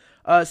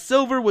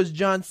 Silver was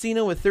John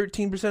Cena with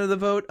 13% of the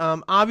vote.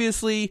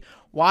 Obviously,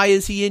 why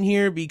is he in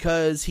here?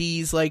 Because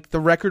he's like the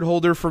record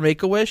holder for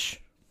Make-A-Wish.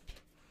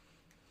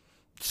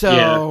 So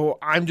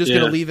yeah. I'm just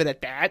going to leave it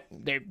at that.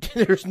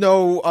 There's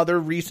no other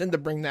reason to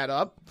bring that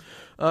up.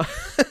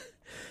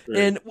 Right.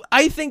 And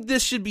I think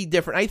this should be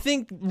different. I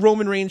think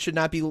Roman Reigns should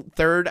not be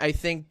third. I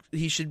think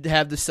he should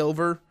have the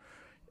silver.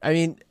 I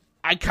mean,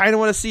 I kind of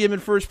want to see him in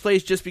first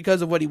place just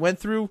because of what he went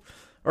through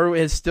or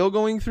is still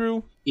going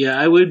through. Yeah,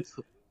 I would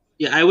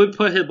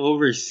put him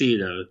over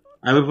Cena.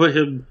 I would put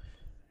him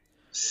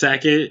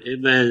second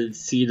and then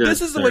Cena.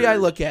 This is the way I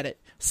look at it.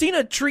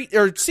 Cena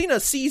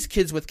sees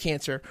kids with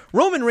cancer.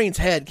 Roman Reigns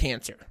had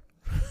cancer.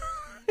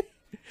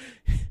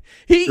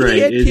 he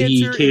had cancer.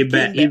 He came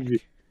back.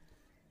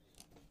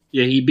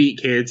 He beat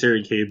cancer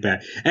and came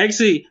back.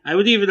 Actually, I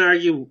would even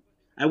argue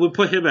I would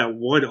put him at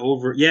one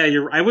over.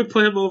 Yeah, I would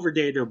put him over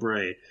Daniel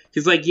Bryan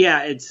because,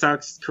 it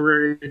sucks,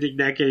 career-ending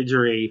neck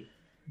injury,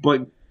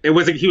 but he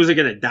wasn't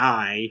gonna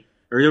die.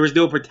 Or there was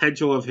no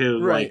potential of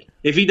him, right.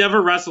 If he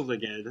never wrestled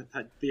again.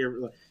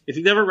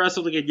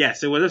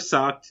 Yes, it would have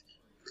sucked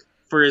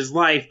for his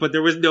life, but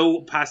there was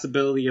no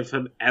possibility of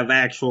him of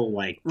actual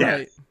death,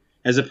 right.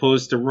 As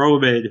opposed to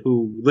Roman,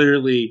 who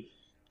literally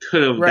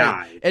could have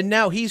died. And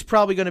now he's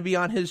probably going to be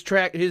on his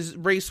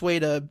raceway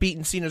to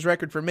beating Cena's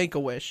record for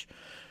Make-A-Wish.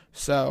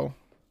 So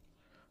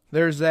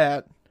there's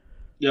that.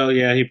 Oh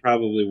yeah, he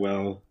probably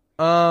will.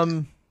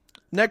 The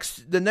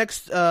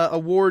next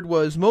award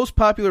was Most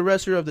Popular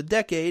Wrestler of the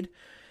Decade,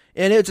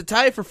 and it's a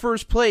tie for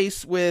first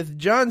place with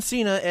John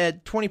Cena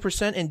at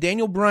 20% and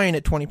Daniel Bryan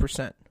at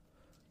 20%.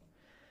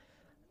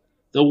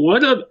 The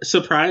one I'm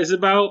surprised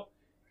about,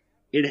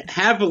 and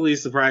heavily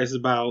surprised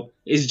about,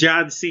 is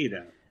John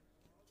Cena.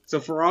 So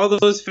for all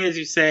those fans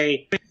who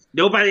say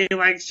nobody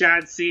likes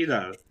John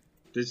Cena,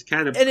 this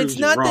kind of and it's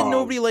not wrong. That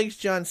nobody likes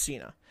John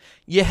Cena.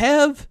 You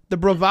have the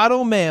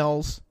bravado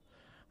males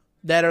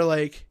that are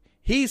like,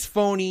 he's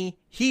phony,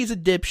 he's a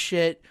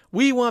dipshit,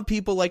 we want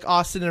people like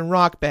Austin and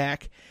Rock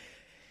back.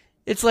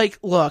 It's like,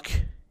 look,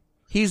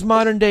 he's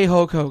modern day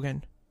Hulk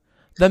Hogan.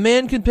 The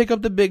man can pick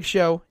up the Big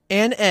Show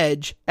and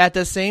Edge at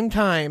the same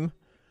time.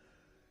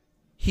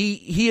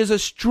 He is a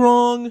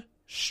strong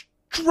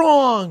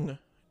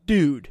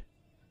dude.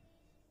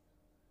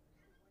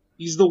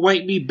 He's the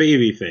white meat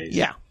babyface.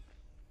 Yeah.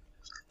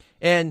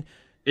 And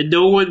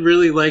no one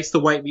really likes the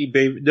white meat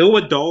baby. No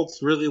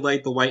adults really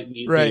like the white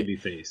meat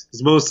babyface.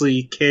 It's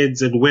mostly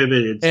kids and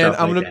women and stuff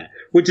that,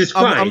 which is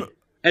fine.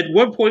 At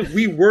one point,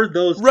 we were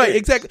those Right, kids.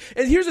 exactly.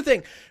 And here's the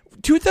thing.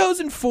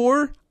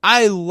 2004,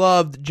 I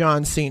loved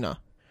John Cena.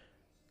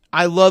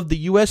 I loved the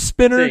US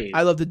spinner. Same.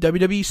 I loved the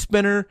WWE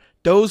spinner.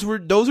 Those are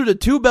the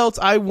two belts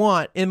I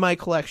want in my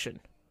collection.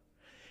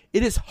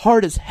 It is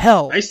hard as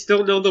hell. I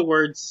still know the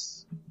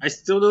words.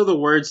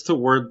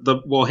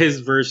 To his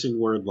version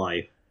Word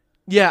Life.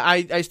 Yeah,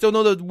 I still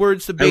know the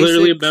words to I basics.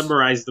 literally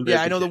memorized them.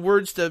 Yeah, I know the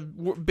words to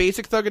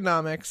basic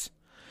Thugonomics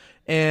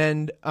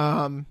and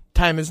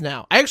Time Is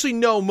Now. I actually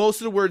know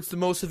most of the words to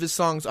most of his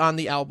songs on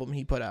the album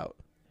he put out.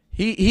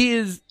 He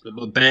is... I'm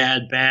a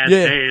bad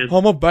man.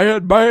 I'm a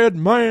bad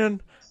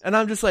man. And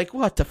I'm just like,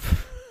 what the...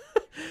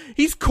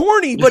 He's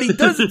corny, but he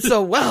does it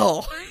so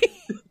well.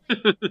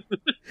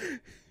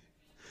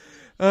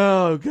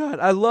 Oh, God.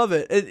 I love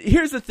it. And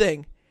here's the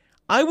thing.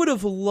 I would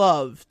have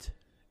loved...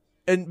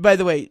 And by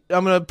the way,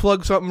 I'm going to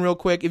plug something real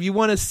quick. If you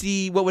want to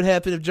see what would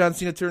happen if John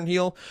Cena turned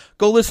heel,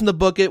 go listen to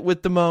Book It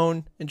with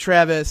Damone and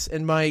Travis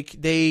and Mike.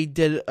 They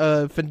did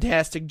a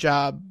fantastic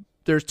job.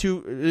 There's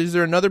two... Is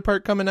there another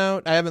part coming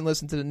out? I haven't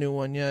listened to the new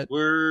one yet.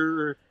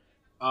 We're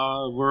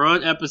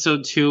on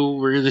episode 2.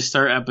 We're going to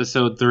start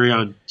episode 3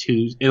 on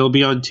Tuesday. It'll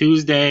be on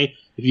Tuesday.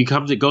 If you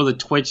go to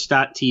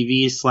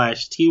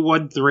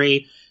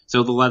twitch.tv/T13,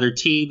 so the letter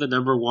T, the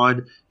number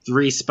 1,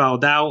 3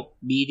 spelled out,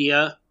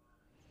 media.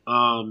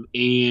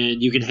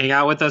 And you can hang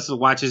out with us and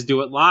watch us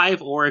do it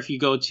live, or if you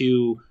go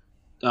to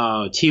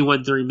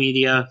T13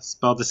 Media,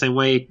 spelled the same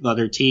way,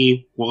 letter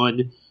T,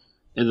 1,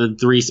 and then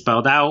 3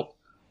 spelled out,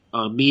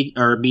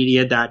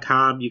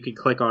 media.com, you can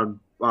click on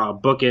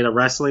Book It, a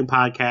wrestling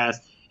podcast,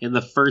 and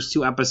the first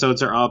 2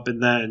 episodes are up,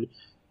 and then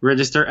we're going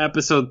to start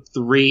episode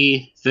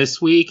 3 this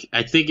week.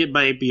 I think it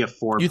might be a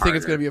 4-parter. You think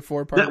it's going to be a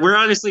 4-parter? We're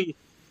honestly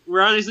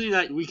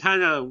not, we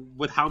kind of,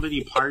 with how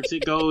many parts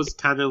it goes,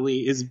 kind of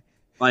is...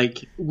 Like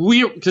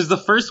because the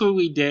first one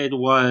we did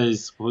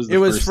was what was the it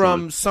was first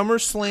from one?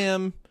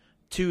 SummerSlam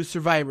to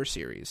Survivor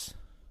Series.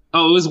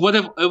 Oh, it was what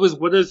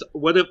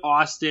if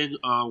Austin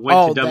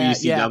went to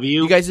WCW? Yeah.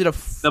 You guys did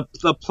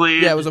the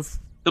plan. Yeah, it was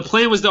the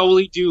plan was to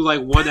only do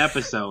like one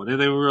episode, and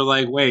then we were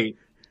like, wait,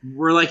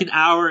 we're like an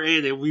hour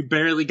in, and we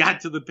barely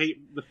got to the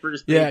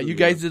first. Yeah, you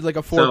guys did like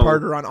a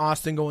 4-parter on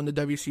Austin going to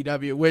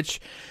WCW, which.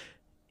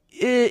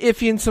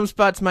 Iffy in some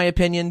spots, my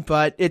opinion,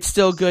 but it's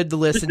still good to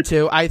listen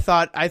to. I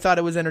thought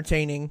it was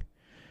entertaining.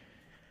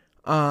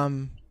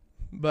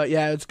 But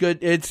yeah, it's good.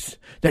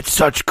 That's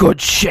such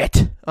good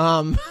shit.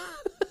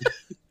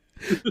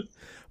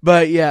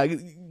 But yeah,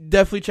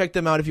 definitely check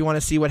them out if you want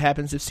to see what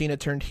happens if Cena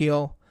turned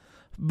heel.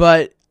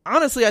 But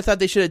honestly, I thought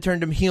they should have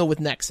turned him heel with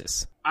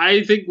Nexus.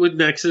 I think with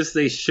Nexus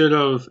they should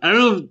have. I don't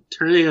know if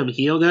turning him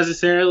heel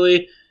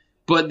necessarily,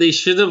 but they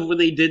should have when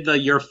they did the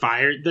 "you're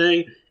fired"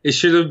 thing. It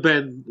should have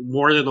been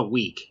more than a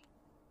week.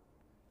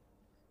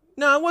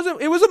 No, it wasn't.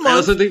 It was a month. I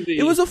also think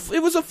it was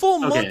a full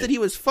month that he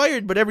was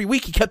fired, but every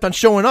week he kept on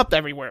showing up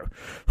everywhere.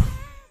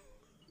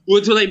 Well,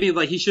 that's what I mean.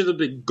 Like he should have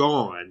been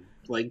gone,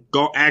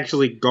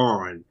 actually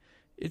gone.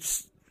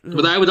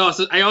 But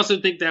I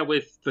also think that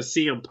with the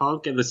CM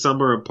Punk and the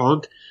Summer of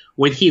Punk,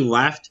 when he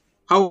left,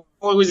 how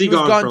long was he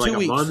gone for? Like 2 a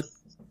weeks. month?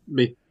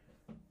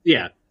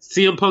 Yeah,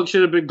 CM Punk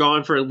should have been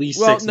gone for at least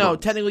 6 months. Well, no,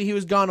 technically he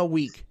was gone a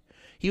week.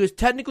 He was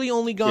technically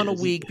only gone a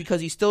week because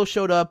he still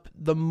showed up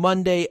the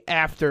Monday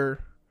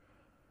after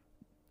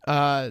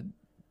the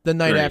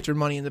night after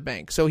Money in the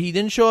Bank. So he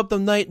didn't show up the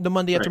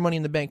Monday after Money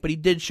in the Bank, but he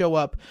did show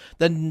up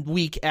the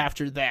week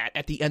after that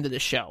at the end of the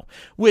show,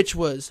 which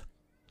was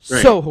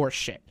so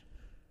horseshit.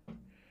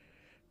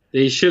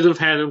 They should have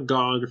had him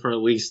gone for at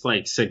least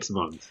like 6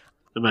 months.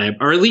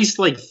 Or at least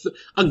like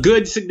a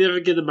good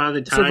significant amount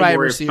of time Survivor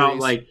where it Series. felt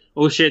like,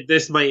 oh shit,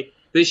 this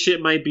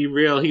shit might be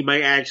real. He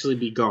might actually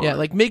be gone. Yeah,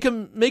 like make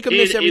him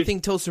miss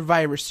everything till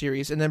Survivor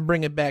Series, and then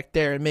bring it back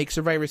there and make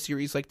Survivor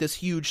Series like this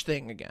huge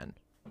thing again.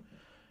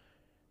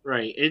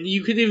 Right, and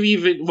you could have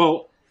even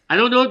I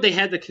don't know if they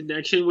had the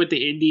connection with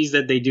the indies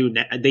that they do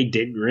now. They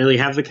didn't really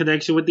have the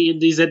connection with the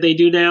indies that they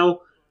do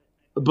now,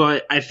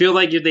 but I feel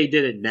like if they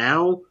did it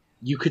now,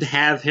 you could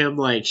have him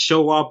like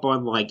show up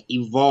on like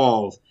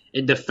Evolve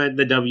and defend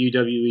the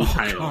WWE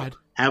title. God.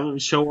 Have him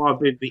show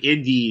up in the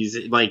indies,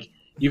 like.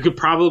 You could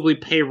probably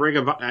pay Ring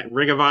of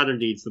Honor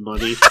needs the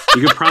money.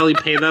 You could probably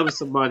pay them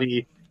some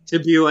money to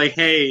be like,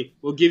 hey,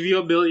 we'll give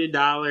you $1 million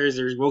or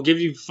we'll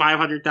give you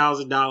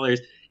 $500,000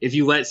 if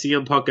you let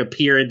CM Punk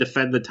appear and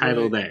defend the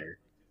title there.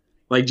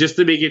 Like, just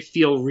to make it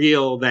feel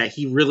real that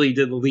he really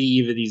did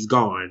leave and he's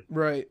gone.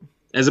 Right.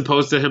 As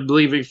opposed to him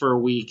leaving for a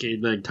week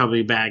and then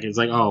coming back. It's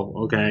like,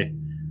 oh, okay.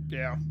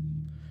 Yeah.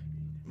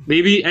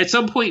 Maybe at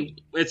some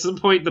point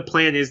the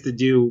plan is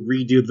to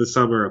redo the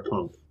Summer of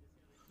Punk.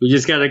 We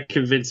just gotta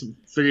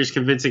finish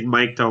convincing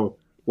Mike to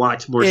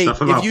watch more stuff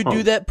about if you Punk.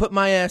 do that, put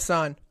my ass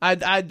on.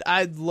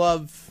 I'd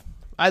love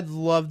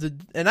to,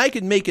 and I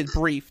could make it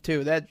brief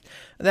too.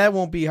 That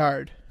won't be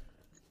hard.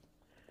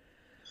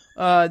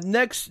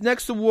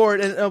 Next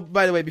award, and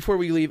by the way, before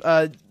we leave,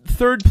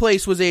 third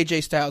place was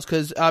AJ Styles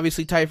because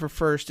obviously tied for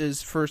first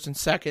is first and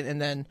second,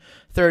 and then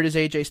third is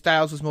AJ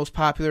Styles was most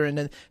popular. And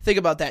then think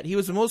about that, he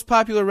was the most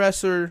popular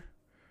wrestler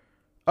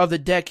of the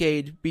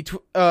decade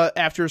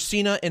after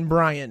Cena and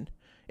Bryan,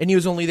 and he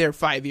was only there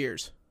 5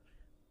 years.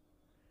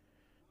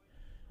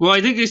 Well,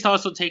 I think they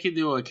also take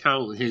into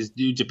account his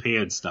New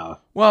Japan stuff.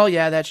 Well,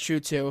 yeah, that's true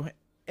too.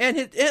 And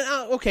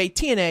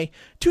TNA,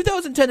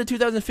 2010 to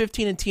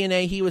 2015 in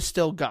TNA, he was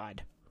still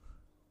God.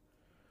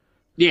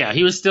 Yeah,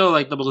 he was still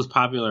like the most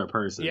popular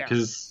person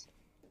because,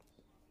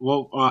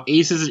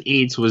 Aces and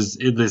Eights was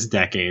in this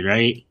decade,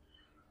 right?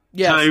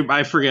 Yeah,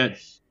 I forget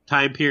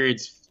time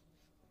periods.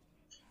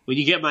 When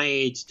you get my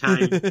age,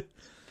 time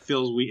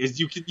feels weird.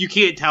 You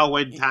can't tell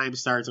when time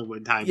starts and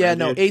when time. Yeah,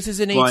 ended. no,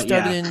 Aces and Eights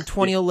started in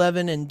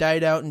 2011 and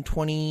died out in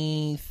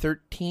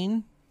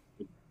 2013.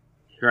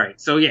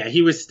 Right. So yeah,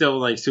 he was still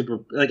like super.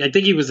 Like I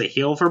think he was a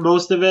heel for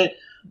most of it,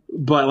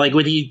 but like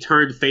when he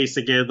turned face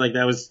again, like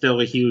that was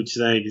still a huge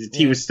thing.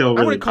 He was still.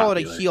 Really I wouldn't call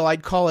popular. it a heel.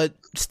 I'd call it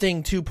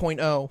Sting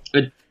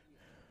 2.0.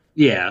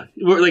 Yeah,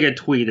 like a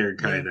tweener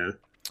kind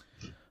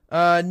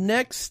of.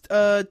 Next,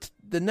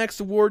 the next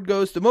award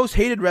goes to most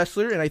hated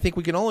wrestler, and I think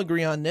we can all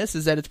agree on this: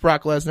 is that it's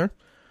Brock Lesnar.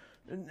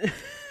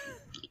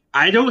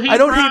 I don't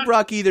hate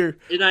Brock either,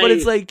 but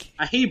it's like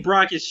I hate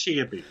Brock as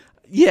champion.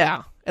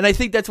 Yeah, and I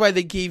think that's why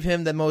they gave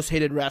him the most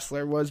hated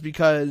wrestler was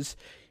because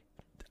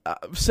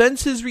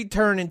since his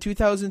return in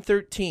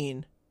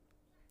 2013,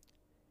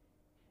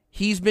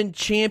 he's been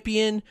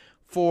champion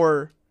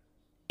for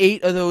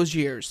 8 of those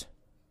years.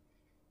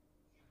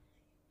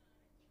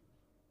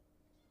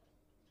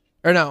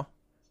 Or no.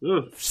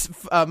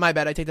 My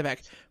bad, I take that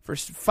back. For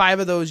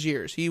 5 of those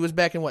years. He was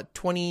back in,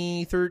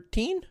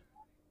 2013?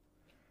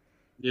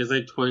 It was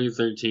like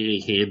 2013,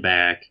 he came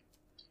back.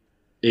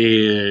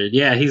 And,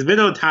 yeah, he's been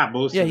on top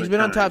most of the time. Yeah, he's been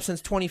on top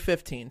since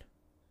 2015.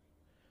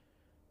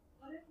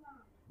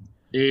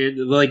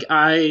 And,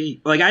 I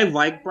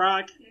like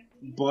Brock,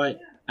 but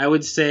I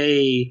would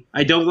say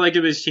I don't like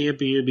him as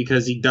champion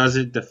because he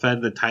doesn't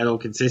defend the title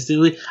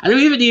consistently. I don't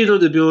even need him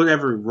to do it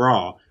every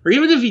Raw. Or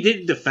even if he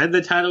didn't defend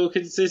the title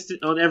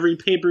consistent on every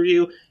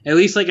pay-per-view, at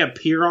least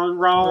appear on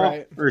Raw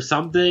or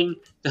something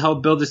to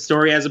help build the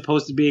story as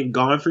opposed to being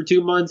gone for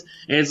 2 months.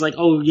 And it's like,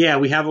 oh yeah,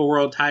 we have a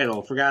world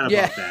title. Forgot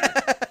about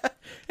that.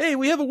 Hey,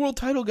 we have a world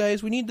title,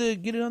 guys. We need to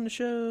get it on the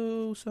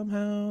show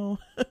somehow.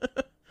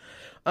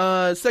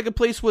 Second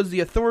place was The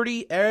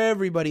Authority.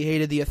 Everybody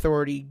hated The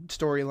Authority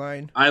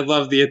storyline. I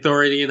love The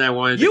Authority, and I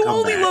wanted to come back. You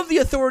only love The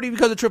Authority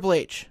because of Triple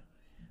H.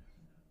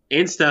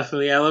 And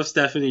Stephanie. I love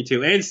Stephanie,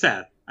 too. And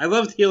Seth. I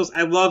love heel Seth.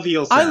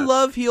 I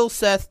love heel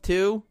Seth,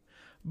 too.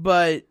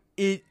 But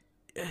it...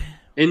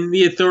 And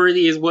The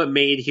Authority is what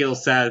made heel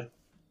Seth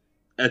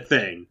a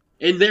thing.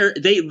 And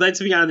let's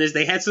be honest,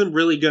 they had some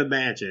really good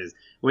matches.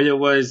 When it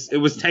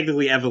was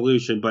technically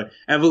Evolution, but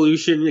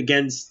Evolution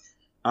against...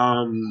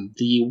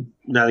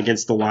 not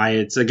against the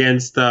Wyatts,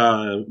 against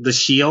the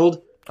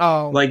Shield.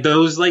 Oh, like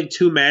those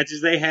 2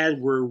 matches they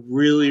had were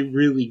really,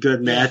 really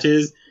good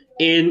matches,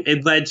 and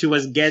it led to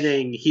us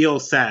getting heel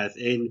Seth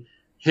and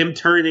him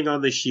turning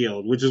on the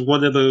Shield, which is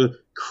one of the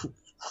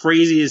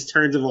craziest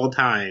turns of all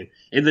time,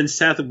 and then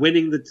Seth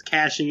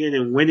cashing in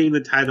and winning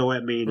the title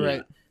at Mania.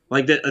 Right.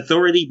 Like the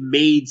Authority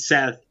made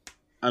Seth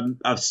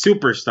a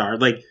superstar.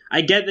 Like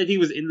I get that he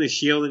was in the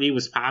Shield and he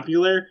was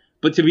popular.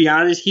 But to be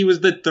honest, he was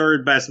the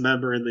 3rd best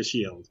member in the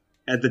Shield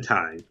at the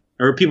time.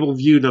 Or people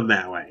viewed him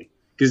that way.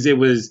 Because it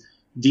was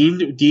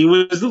Dean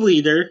was the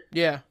leader.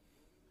 Yeah.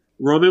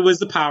 Roman was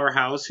the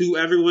powerhouse, who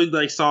everyone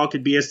saw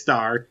could be a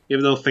star,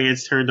 even though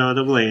fans turned on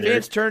him later.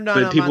 Fans turned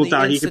on him people on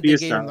thought the he could be a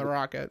star. Him the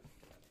Rocket.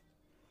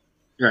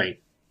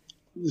 Right.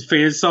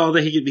 Fans saw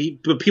that he could be,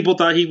 but people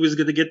thought he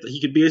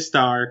could be a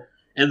star.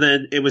 And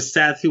then it was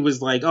Seth who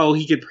was like, oh,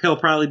 he'll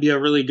probably be a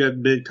really good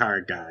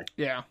mid-card guy.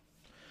 Yeah.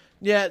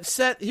 Yeah,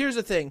 Seth, here's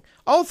the thing.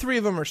 All 3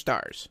 of them are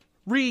stars,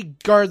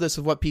 regardless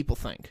of what people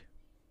think.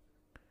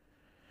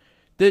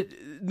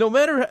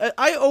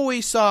 I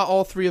always saw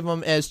all 3 of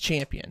them as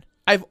champion.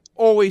 I've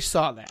always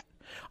saw that.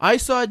 I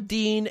saw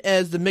Dean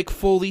as the Mick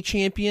Foley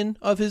champion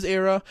of his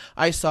era.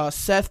 I saw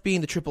Seth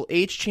being the Triple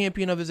H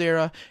champion of his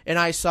era. And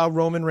I saw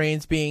Roman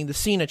Reigns being the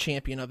Cena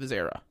champion of his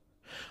era.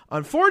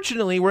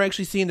 Unfortunately, we're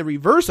actually seeing the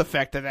reverse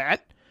effect of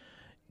that.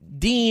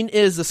 Dean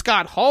is the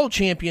Scott Hall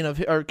champion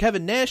or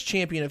Kevin Nash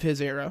champion of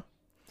his era.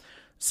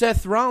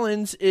 Seth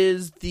Rollins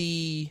is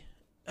the...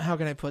 How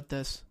can I put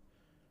this?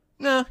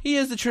 No, he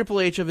is the Triple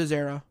H of his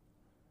era.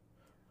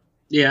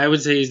 Yeah, I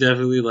would say he's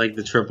definitely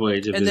the Triple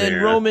H of his era. And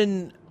then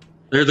Roman...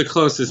 They're the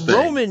closest thing.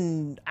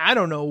 Roman, I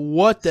don't know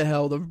what the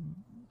hell to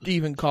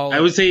even call it. I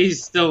would say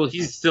he's still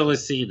a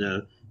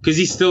Cena. Because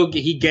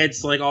he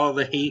gets all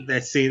the hate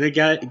that Cena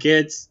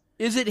gets.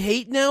 Is it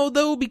hate now,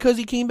 though, because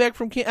he came back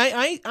from...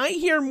 I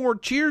hear more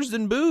cheers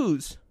than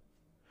boos.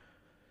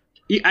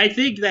 I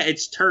think that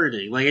it's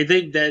turning. I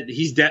think that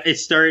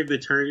it's starting to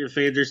turn, and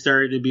fans are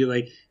starting to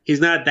be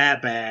he's not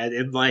that bad.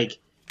 And,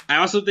 I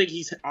also think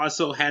he's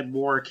also had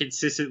more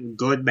consistent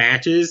good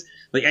matches.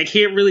 I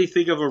can't really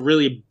think of a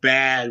really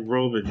bad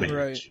Roman match.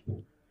 Right.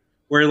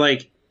 Where,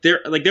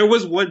 there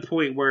was one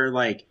point where,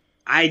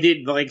 I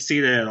didn't like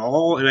Cena at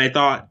all, and I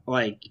thought,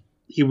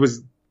 he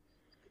was...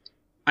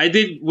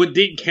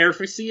 didn't care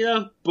for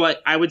Cena,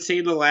 but I would say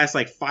in the last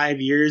like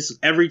 5 years,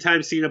 every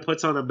time Cena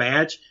puts on a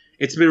match,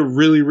 it's been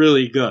really,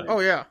 really good. Oh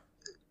yeah.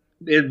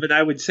 But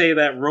I would say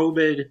that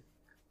Roman,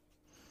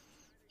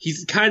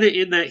 he's kind of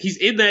in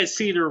that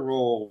Cena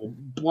role,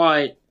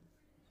 but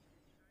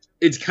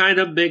it's kind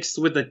of mixed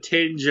with a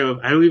tinge of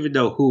I don't even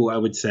know who I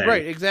would say.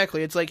 Right,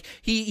 exactly. It's like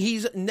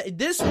he's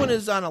this one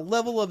is on a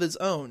level of his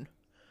own.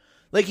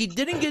 Like he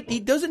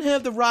doesn't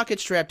have the rocket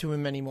strapped to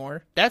him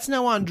anymore. That's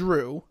now on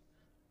Drew.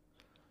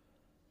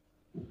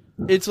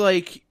 It's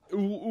like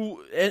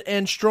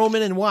and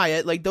Strowman and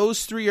Wyatt, like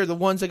those three are the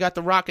ones that got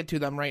the rocket to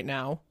them right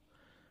now.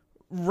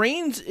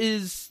 Reigns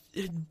is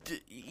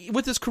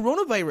with this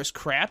coronavirus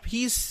crap,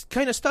 he's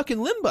kind of stuck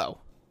in limbo.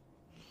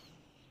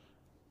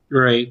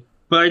 Right.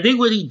 But I think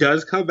when he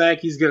does come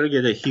back, he's going to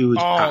get a huge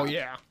pop. Oh,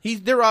 yeah.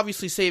 They're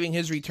obviously saving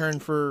his return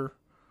for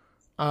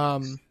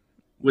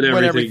when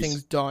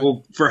everything's done.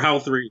 Well, for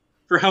health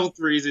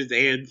reasons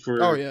and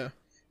for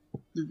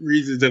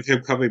reasons of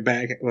him coming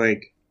back,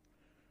 like,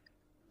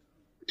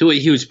 to a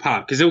huge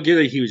pop. Because he'll get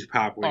a huge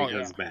pop when he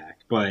comes back.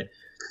 But,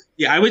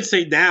 yeah, I would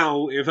say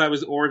now, if I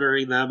was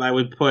ordering them, I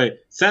would put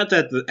Seth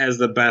as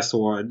the best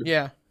one.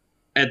 Yeah.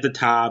 At the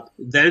top,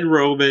 then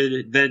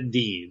Roman, then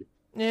Dean.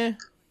 Yeah.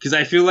 Because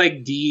I feel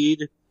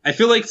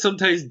like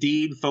sometimes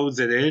Dean phones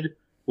it in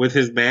with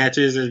his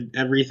matches and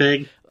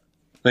everything.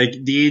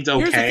 Like, Dean's okay.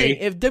 Here's the thing.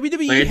 If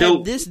WWE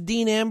had this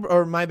Dean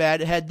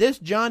had this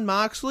Jon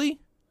Moxley,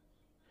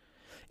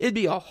 it'd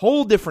be a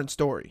whole different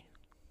story.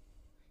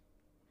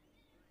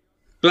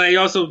 But I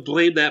also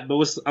blame a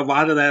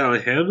lot of that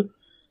on him.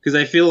 Because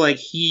I feel like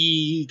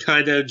he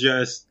kind of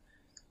just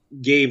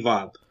gave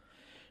up.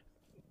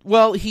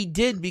 Well, he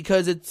did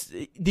because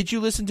did you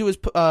listen to his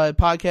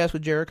podcast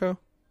with Jericho?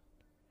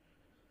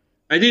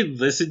 I didn't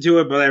listen to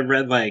it, but I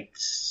read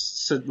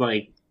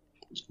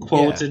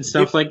quotes and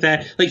stuff like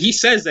that. Like he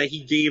says that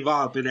he gave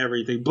up and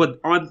everything, but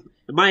in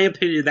my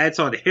opinion, that's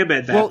on him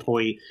at that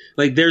point.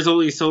 Like there's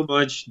only so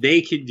much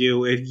they can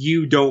do if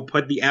you don't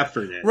put the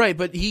effort in. Right,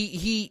 but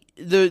the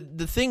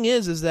thing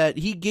is that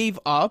he gave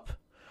up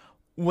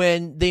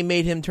when they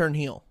made him turn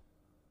heel.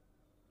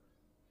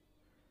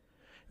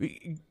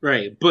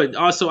 Right, but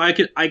also I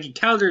could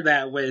counter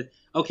that with,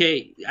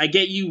 okay, I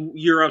get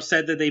you're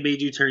upset that they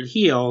made you turn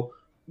heel.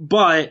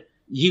 But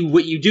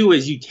what you do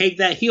is you take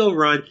that heel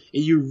run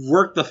and you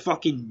work the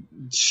fucking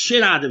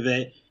shit out of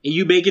it and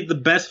you make it the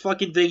best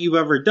fucking thing you've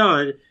ever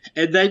done,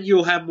 and then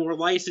you'll have more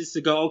license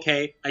to go,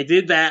 okay, I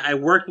did that, I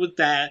worked with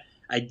that,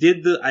 I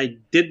did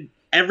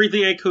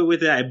everything I could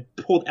with it, I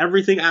pulled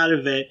everything out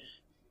of it.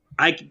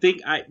 I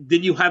think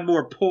then you have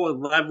more pull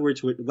and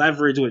leverage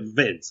with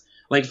Vince.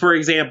 Like for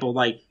example,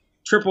 like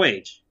Triple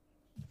H.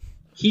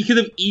 He could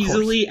have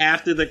easily,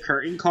 after the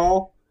curtain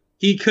call,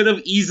 he could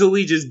have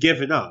easily just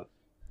given up.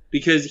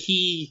 Because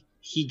he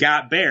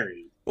got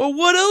buried. Well,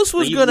 what else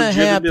was going to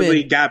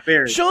happen? Got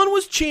buried. Shawn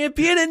was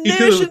champion, and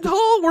Nash and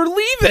Hall were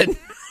leaving.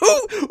 Who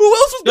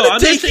else was going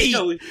to take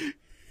heat?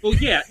 Well,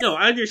 yeah, no,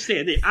 I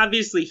understand it.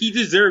 Obviously, he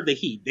deserved the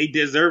heat. They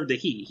deserved the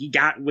heat. He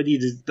got what he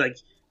just like.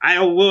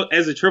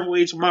 As a Triple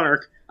H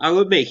monarch, I'll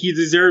admit he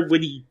deserved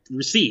what he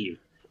received.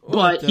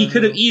 But he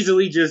could have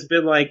easily just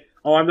been like,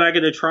 "Oh, I'm not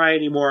going to try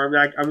anymore.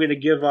 I'm going to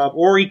give up."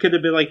 Or he could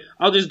have been like,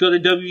 "I'll just go to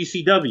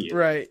WCW."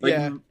 Right.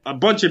 Like a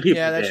bunch of people.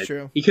 Yeah, that's did.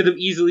 true. He could have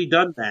easily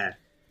done that,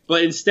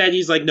 but instead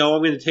he's like, "No,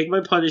 I'm going to take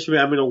my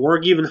punishment. I'm going to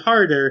work even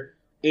harder,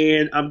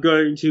 and I'm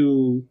going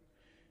to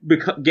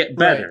get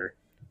better."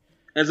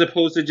 Right. As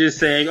opposed to just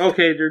saying,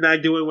 "Okay, they're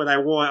not doing what I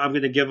want. I'm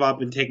going to give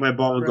up and take my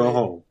ball and go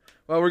home."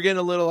 Well, we're getting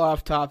a little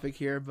off topic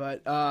here,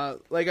 but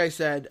like I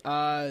said,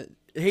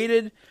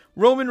 hated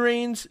Roman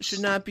Reigns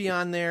should not be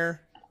on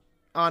there.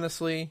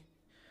 Honestly.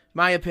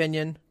 My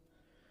opinion.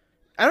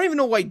 I don't even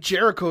know why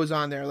Jericho's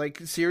on there. Like,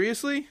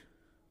 seriously?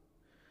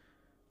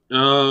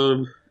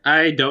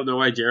 I don't know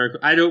why Jericho...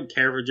 I don't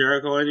care for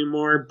Jericho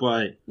anymore,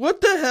 but... What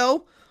the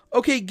hell?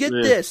 Okay, get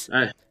this.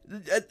 I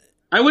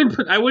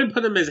wouldn't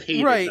put him as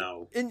hated,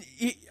 though. And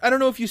I don't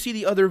know if you see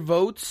the other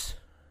votes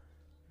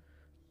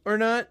or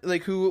not.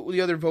 Like, who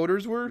the other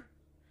voters were.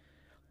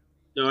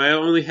 No, I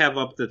only have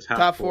up the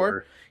top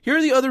four. Here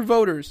are the other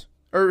voters.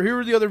 Or here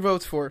are the other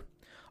votes for.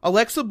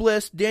 Alexa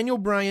Bliss, Daniel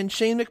Bryan,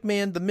 Shane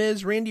McMahon, The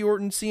Miz, Randy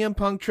Orton, CM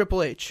Punk,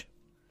 Triple H.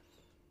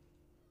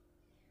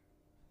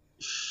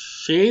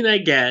 Shane, I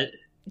get.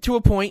 To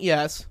a point,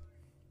 yes.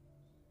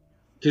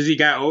 Because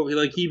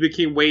he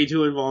became way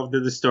too involved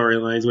in the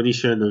storylines when he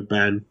shouldn't have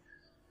been.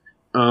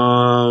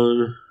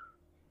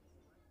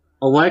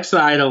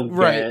 Alexa, I don't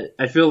get.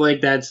 I feel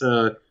like that's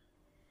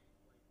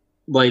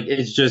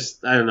it's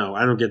just, I don't know.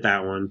 I don't get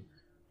that one.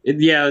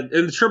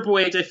 And Triple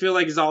H, I feel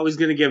like is always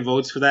going to get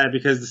votes for that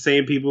because the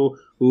same people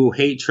who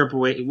hate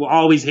Triple H will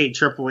always hate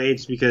Triple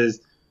H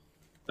because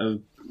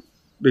of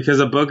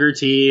Booker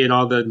T and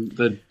all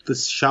the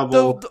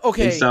shovel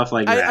and stuff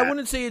like that. I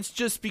wouldn't say it's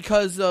just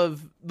because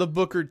of the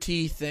Booker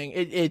T thing.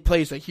 It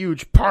plays a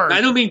huge part. I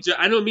don't mean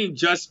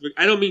just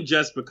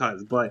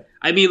because, but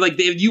I mean like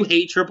if you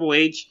hate Triple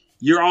H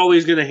you're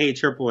always going to hate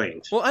Triple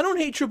H. Well, I don't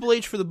hate Triple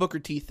H for the Booker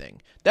T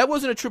thing. That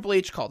wasn't a Triple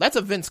H call. That's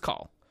a Vince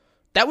call.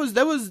 That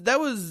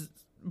was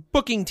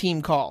booking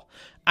team call.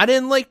 I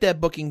didn't like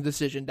that booking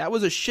decision. That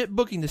was a shit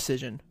booking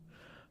decision.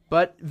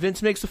 But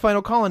Vince makes the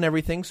final call on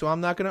everything, so I'm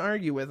not going to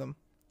argue with him.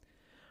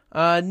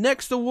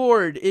 Next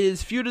award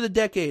is Feud of the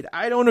Decade.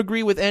 I don't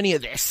agree with any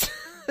of this,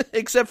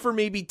 except for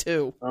maybe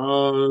two.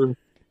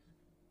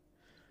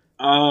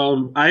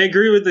 I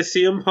agree with the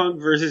CM Punk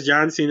versus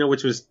John Cena,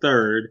 which was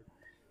third.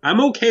 I'm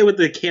okay with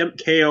the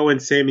KO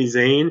and Sami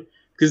Zayn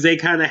because they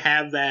kind of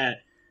have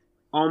that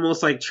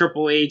almost like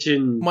Triple H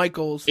and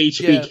Michaels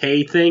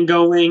HBK thing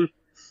going,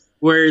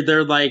 where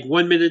they're like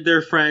 1 minute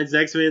they're friends,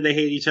 next minute they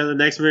hate each other,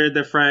 next minute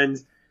they're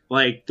friends.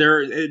 Like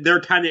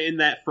they're kind of in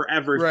that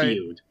forever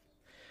feud.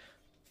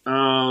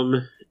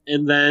 And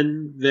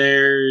then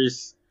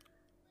there's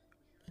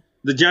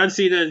the John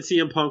Cena and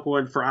CM Punk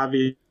one for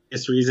obvious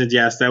reasons.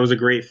 Yes, that was a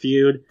great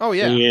feud. Oh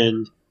yeah,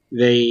 and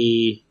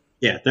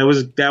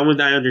that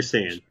one I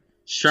understand.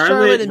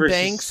 Charlotte and versus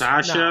Banks,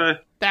 Sasha. no,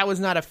 that was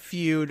not a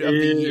feud of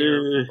the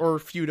year or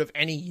feud of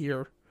any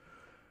year.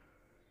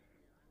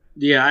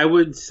 Yeah, I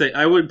would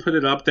put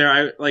it up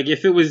there.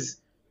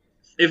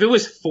 If it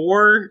was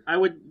 4, I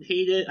would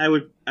hate it.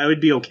 I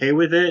would be okay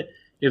with it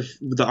if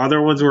the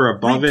other ones were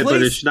above it,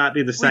 but it should not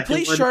be the second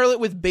one. Replace Charlotte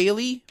with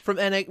Bayley from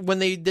when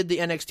they did the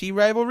NXT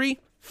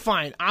rivalry.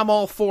 Fine, I'm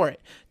all for it.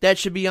 That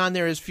should be on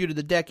there as feud of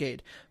the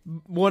decade,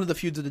 one of the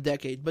feuds of the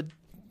decade. But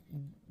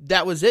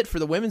that was it for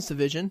the women's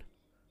division.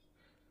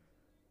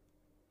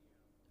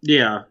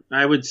 Yeah,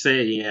 I would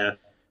say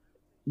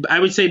I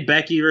would say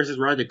Becky versus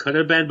Ronda could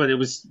have been, but it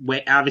was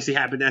obviously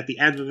happened at the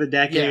end of the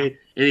decade,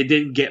 and it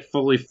didn't get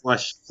fully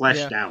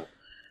fleshed out.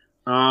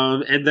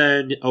 And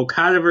then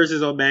Okada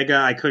versus Omega,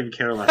 I couldn't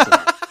care less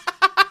about.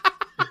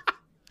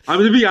 I'm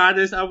going to be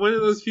honest, I'm one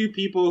of those few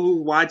people who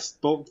watched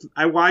both.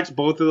 I watched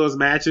both of those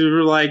matches and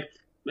were like,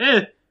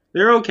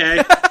 they're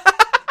okay.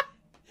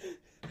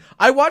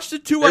 I watched the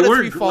 2 out of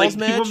 3 falls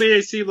match. People made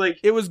it seem like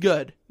it was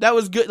good. That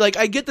was good. Like,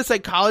 I get the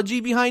psychology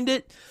behind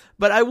it,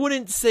 but I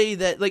wouldn't say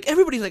that, like,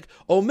 everybody's like,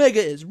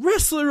 Omega is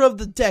wrestler of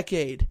the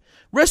decade,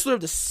 wrestler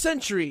of the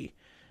century.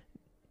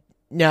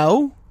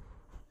 No.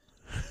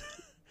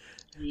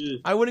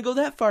 I wouldn't go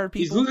that far,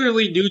 people. He's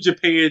literally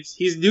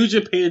he's New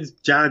Japan's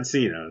John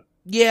Cena.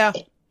 Yeah.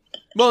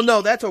 Well,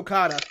 no, that's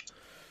Okada.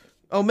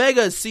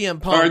 Omega is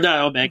CM Punk. Or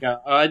not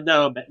Omega.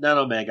 No, not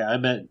Omega. I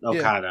meant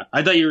Okada. Yeah.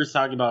 I thought you were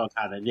talking about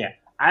Okada. Yeah.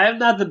 I am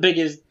not the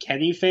biggest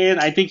Kenny fan.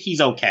 I think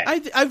he's okay.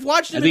 I've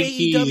watched him in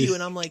AEW,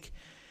 and I'm like,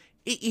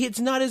 it's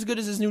not as good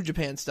as his New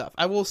Japan stuff.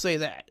 I will say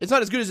that. It's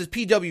not as good as his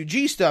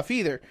PWG stuff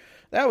either.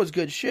 That was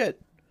good shit.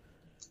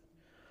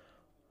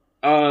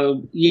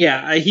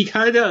 Yeah, he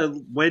kind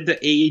of went to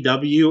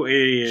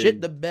AEW and shit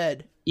the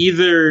bed.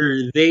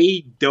 Either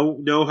they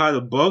don't know how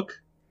to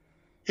book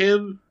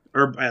him,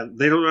 or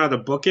they don't know how to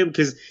book him,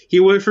 because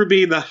he went from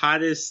being the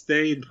hottest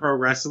thing in pro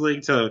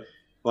wrestling to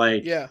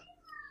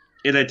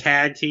in a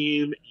tag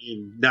team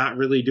and not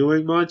really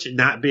doing much and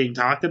not being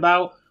talked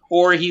about,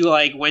 or he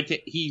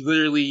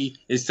literally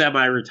is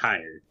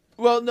semi-retired.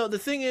 Well, no, the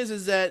thing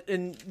is that,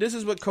 and this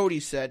is what Cody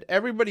said,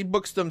 everybody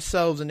books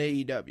themselves in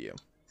AEW.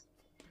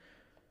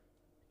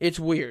 It's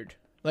weird.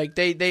 Like,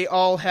 they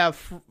all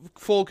have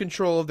full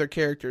control of their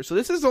characters. So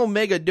this is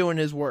Omega doing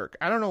his work.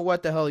 I don't know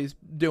what the hell he's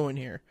doing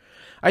here.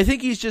 I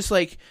think he's just,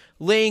 like,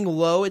 laying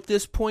low at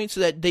this point so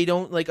that they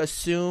don't, like,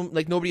 assume,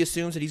 like, nobody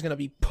assumes that he's going to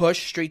be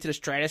pushed straight to the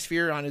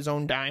stratosphere on his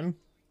own dime.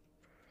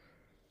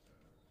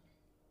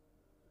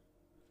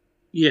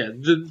 Yeah,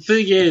 the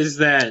thing is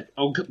that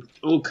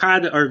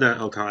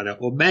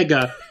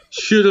Omega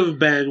should have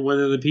been one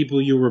of the people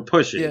you were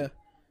pushing. Yeah.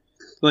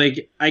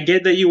 Like, I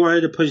get that you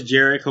wanted to push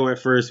Jericho at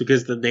first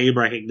because of the name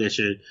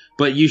recognition,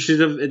 but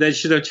that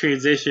should have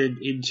transitioned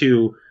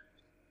into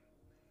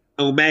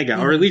Omega,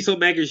 or at least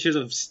Omega should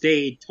have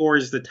stayed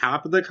towards the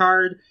top of the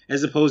card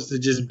as opposed to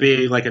just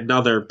being like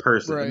another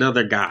person,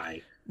 another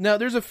guy. Now,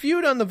 there's a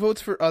feud on the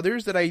votes for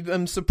others that I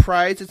am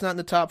surprised it's not in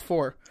the top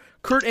 4.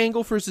 Kurt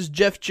Angle versus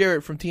Jeff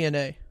Jarrett from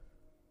TNA.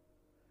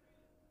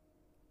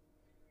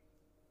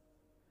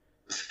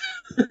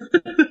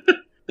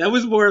 That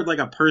was more of like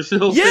a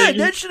personal thing. Yeah, thing.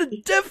 that should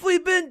have definitely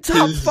been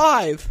top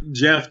 5.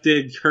 Jeff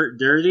did Kurt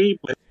dirty,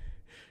 but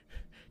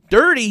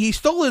dirty? He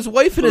stole his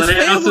wife and his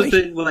family. I also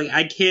think,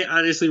 I can't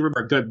honestly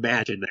remember a good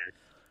match in there.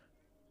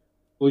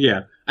 Well,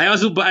 yeah. I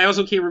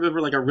also can't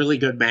remember like a really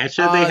good match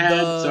that they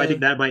had, so I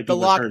think that might be the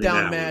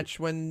lockdown match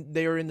when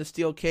they were in the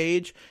steel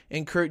cage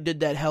and Kurt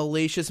did that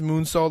hellacious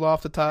moonsault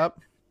off the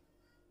top.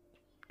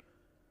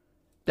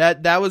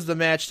 That was the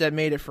match that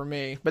made it for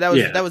me. But that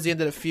was the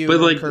end of the feud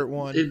when Kurt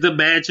won. The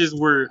matches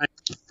were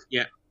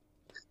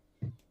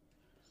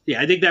Yeah,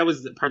 I think that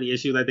was part of the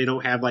issue, that they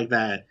don't have like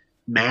that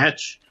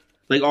match.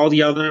 Like all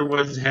the other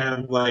ones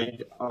have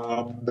like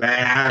a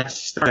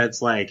match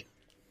that's like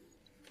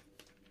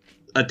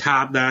a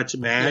top-notch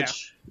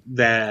match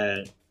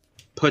that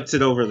puts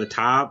it over the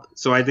top.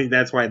 So I think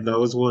that's why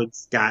those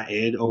ones got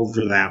in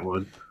over that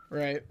one.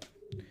 Right.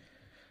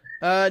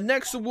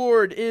 Next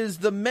award is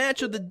the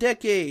match of the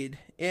decade.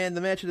 And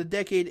the match of the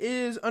decade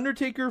is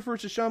Undertaker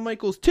versus Shawn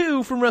Michaels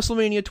 2 from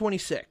WrestleMania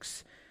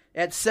 26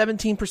 at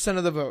 17%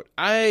 of the vote.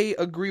 I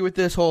agree with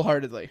this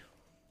wholeheartedly.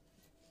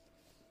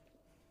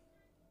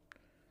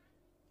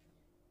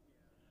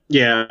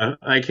 Yeah,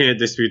 I can't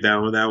dispute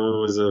that one. That one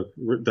was I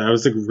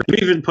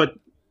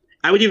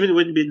would even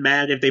wouldn't be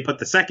mad if they put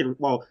the second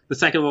one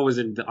was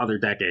in the other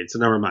decade, so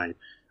never mind.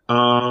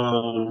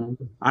 I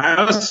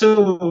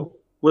also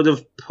would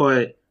have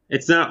put,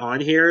 it's not on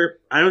here.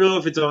 I don't know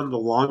if it's on the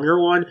longer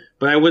one,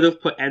 but I would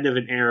have put End of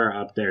an Era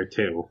up there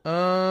too.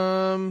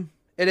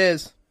 It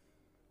is.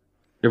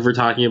 If we're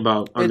talking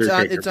about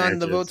Undertaker it's on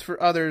the matches. votes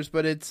for others,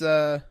 but it's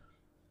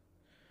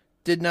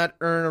did not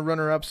earn a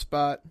runner-up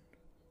spot.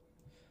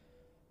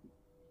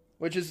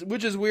 Which is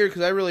weird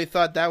because I really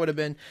thought that would have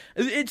been.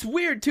 It's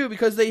weird too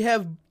because they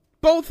have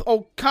both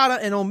Okada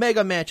and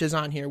Omega matches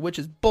on here, which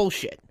is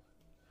bullshit.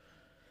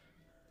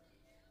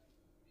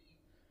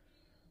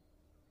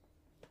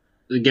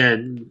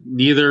 Again,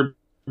 neither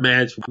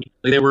match,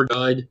 they were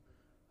good,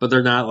 but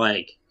they're not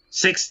like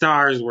 6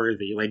 stars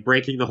worthy, like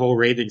breaking the whole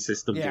rating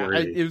system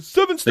worthy. It was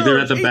 7 stars. Like they're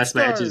not the best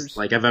stars, matches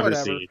like I've ever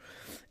seen.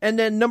 And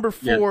then number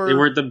 4, yeah, they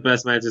weren't the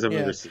best matches I've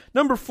ever seen.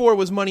 Number 4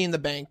 was Money in the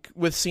Bank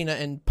with Cena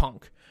and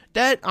Punk.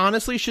 That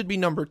honestly should be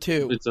number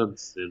 2. It's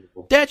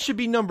understandable. That should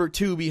be number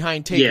 2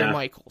 behind Taker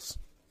Michaels.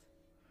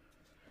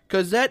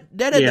 Because that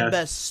had the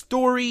best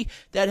story,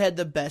 that had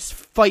the best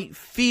fight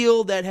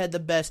feel, that had the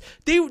best...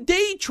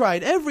 They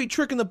tried every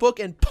trick in the book,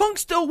 and Punk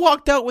still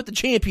walked out with the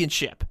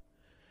championship.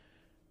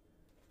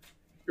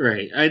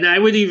 Right. And I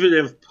would even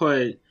have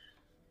put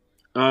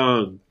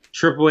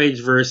Triple H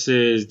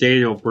versus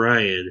Daniel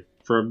Bryan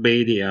from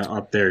Mania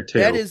up there, too.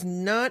 That is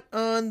not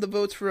on the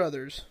votes for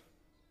others.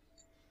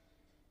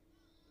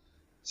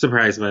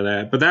 Surprised by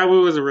that. But that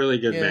one was a really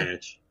good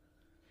match.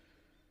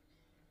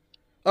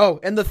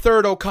 Oh, and the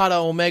third Okada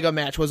Omega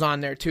match was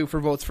on there too for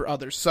votes for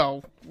others.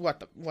 So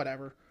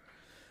whatever.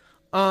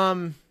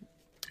 Woman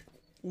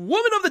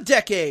of the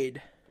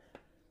Decade.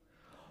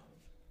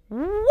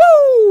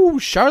 Woo!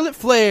 Charlotte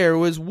Flair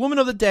was Woman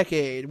of the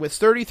Decade with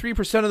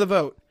 33% of the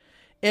vote.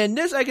 And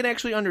this I can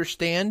actually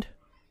understand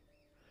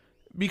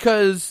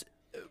because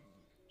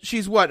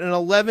she's an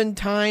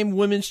 11-time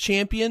women's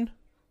champion?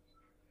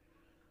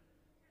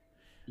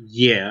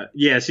 Yeah,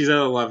 she's at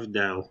 11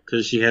 now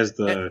because she has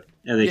the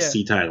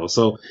NXT title.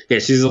 So yeah,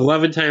 she's an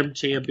 11-time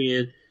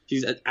champion.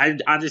 I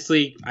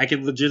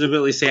can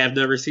legitimately say I've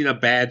never seen a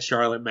bad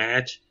Charlotte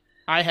match.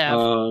 I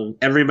have.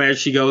 Every match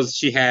she goes,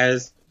 she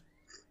has.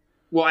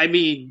 Well, I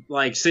mean,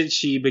 like since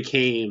she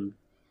became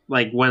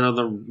went on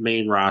the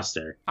main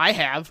roster. I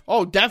have.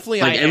 Oh,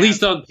 definitely. At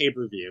least on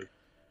pay-per-view.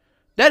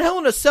 That Hell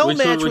in a Cell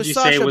match with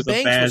Sasha was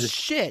Banks was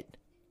shit.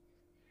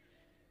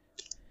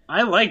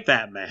 I like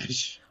that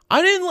match.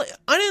 I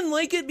didn't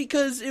like it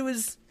because it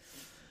was.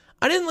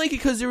 I didn't like it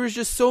because there was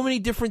just so many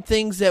different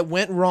things that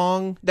went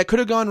wrong, that could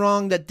have gone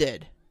wrong, that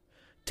did.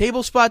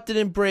 Table spot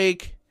didn't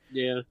break.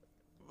 Yeah.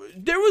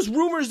 There was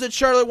rumors that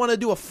Charlotte wanted to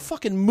do a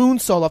fucking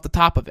moonsault off the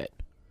top of it.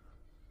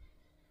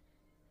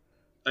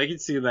 I can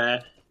see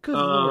that. Good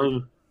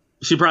Lord.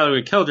 She probably would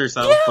have killed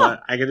herself,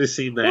 but I could have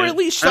seen that. Or at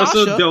least Sasha. I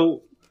also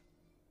don't.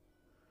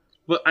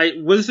 But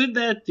wasn't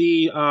that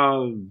the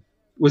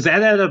was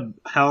that at a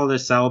Hell in a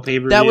Cell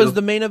pay-per-view? That was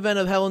the main event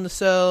of Hell in a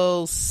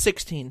Cell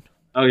 16.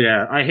 Oh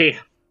yeah, I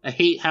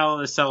hate Hell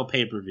in a Cell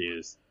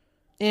pay-per-views.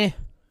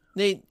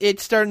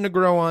 It's starting to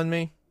grow on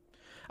me.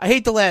 I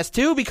hate the last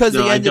two because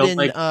they ended in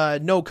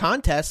no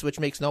contest, which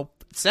makes no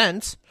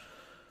sense.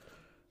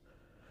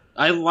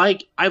 I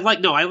like Hell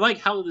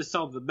in a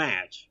Cell the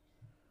match.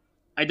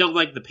 I don't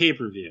like the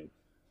pay-per-view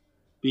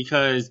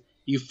because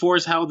you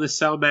force Hell in a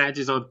Cell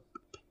matches on.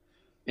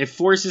 It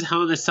forces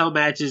Hell in a Cell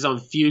matches on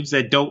feuds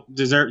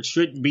that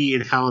shouldn't be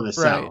in Hell in a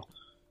Cell.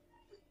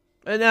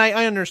 Right. And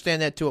I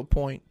understand that to a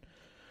point.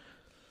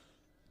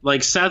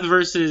 Like Seth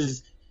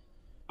versus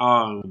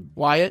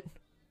Wyatt,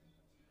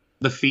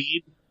 The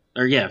Fiend,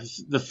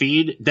 The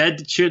Fiend.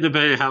 That should have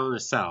been in Hell in a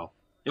Cell.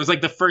 It was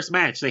like the first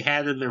match they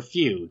had in their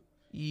feud.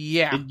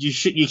 Yeah, and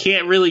you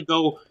can't really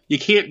go. You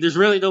can't. There's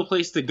really no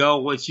place to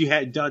go once you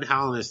had done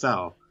Hell in a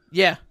Cell.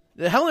 Yeah.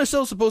 The Hell in a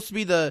Cell is supposed to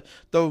be the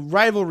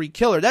rivalry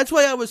killer. That's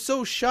why I was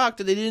so shocked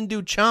that they didn't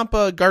do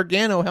Ciampa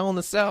Gargano Hell in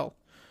a Cell.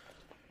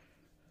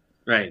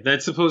 Right,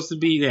 that's supposed to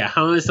be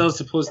Hell in a Cell is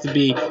supposed to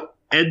be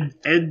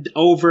end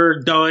over,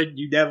 done.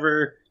 You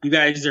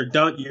guys are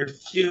done. Your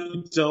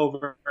feud's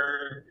over.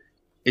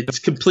 It's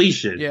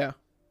completion. Yeah.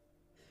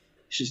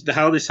 The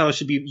Hell in a Cell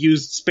should be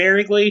used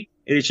sparingly,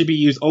 and it should be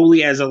used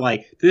only as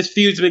this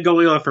feud's been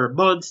going on for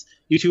months.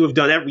 You two have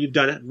done you've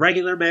done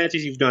regular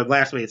matches, you've done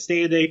Last Man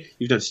Standing,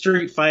 you've done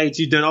street fights,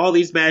 you've done all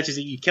these matches,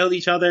 and you killed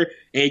each other,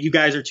 and you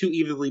guys are too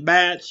evenly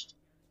matched.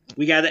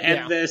 We got to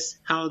end this.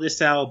 Hell in a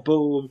Cell,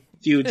 boom,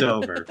 feud's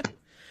over.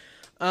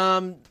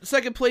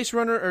 Second place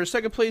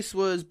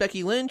was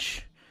Becky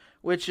Lynch,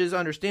 which is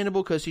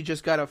understandable because she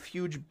just got a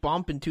huge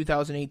bump in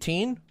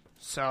 2018.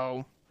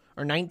 Or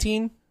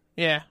 19?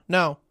 Yeah,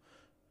 no.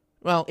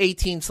 Well,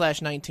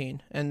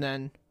 18/19, and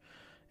then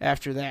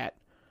after that.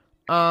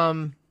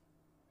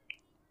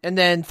 And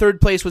then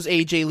third place was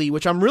AJ Lee,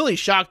 which I'm really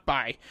shocked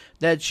by,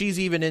 that she's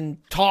even in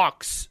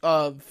talks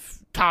of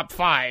top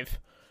 5.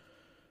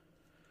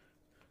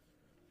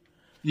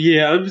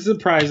 Yeah, I'm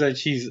surprised that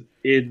she's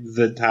in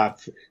the top.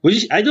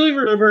 I don't even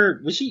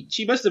remember.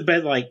 She must have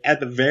been like at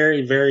the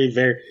very, very,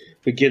 very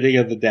beginning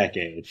of the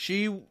decade.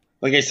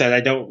 Like I said,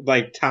 I don't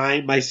like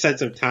time. My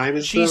sense of time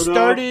is. She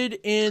started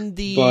in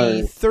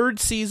the third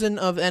season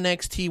of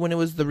NXT when it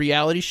was the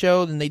reality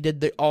show, and they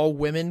did the all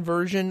women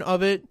version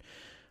of it.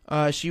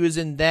 She was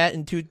in that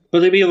in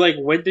But I mean, like,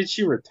 when did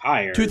she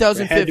retire?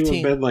 2015. It had to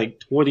have been like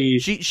 20.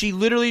 She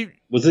literally.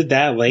 Was it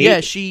that late?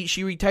 Yeah,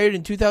 she retired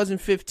in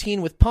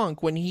 2015 with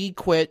Punk when he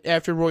quit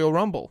after Royal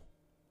Rumble.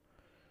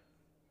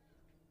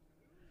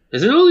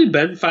 Has it only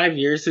been 5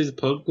 years since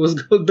Punk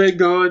was been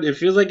gone? It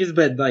feels like it's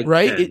been like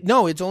right.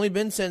 No, it's only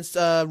been since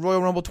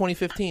Royal Rumble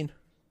 2015.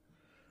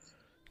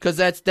 Because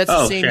that's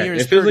the same year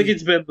as it feels 30. like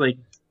it's been like.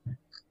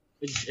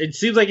 It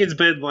seems like it's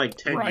been like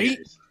 10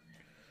 years.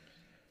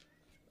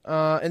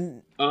 But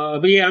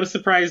yeah, I'm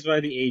surprised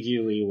by the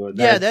AJ Lee one.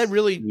 Yeah, that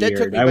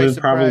took me by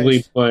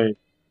surprise.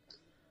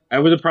 I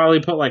would have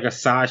probably put like a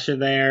Sasha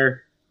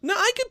there. No,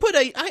 I could put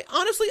put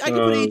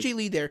AJ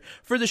Lee there.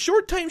 For the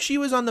short time she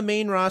was on the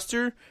main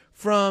roster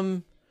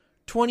from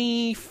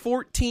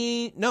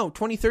 2013 to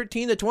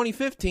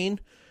 2015,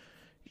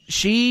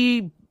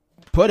 she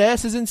put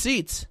asses in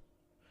seats.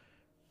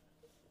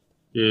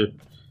 Yeah.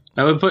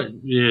 I would put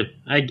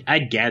I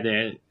get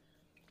it.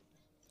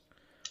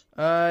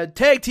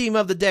 Tag team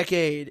of the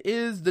decade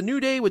is the New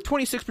Day with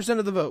 26%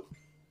 of the vote.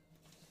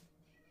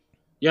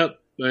 Yep,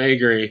 I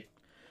agree.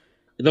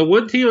 The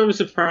one team I'm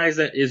surprised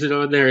that isn't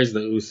on there is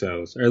the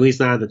Usos, or at least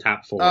not in the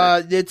top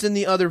 4. It's in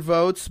the other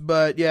votes,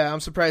 but yeah,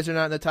 I'm surprised they're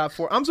not in the top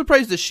 4. I'm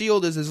surprised the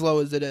Shield is as low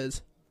as it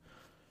is.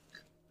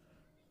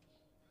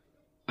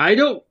 I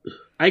know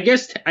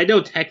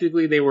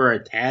technically they were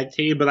a tag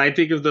team, but I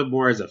think of them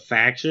more as a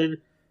faction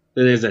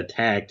than as a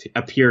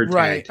pure tag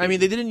right. team. I mean,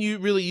 they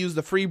didn't really use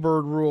the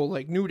Freebird rule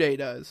like New Day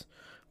does,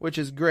 which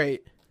is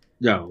great.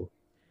 No.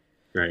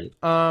 Right.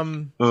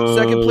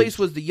 Second place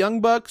was the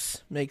Young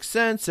Bucks. Makes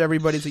sense.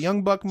 Everybody's a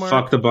Young Buck mark.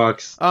 Fuck the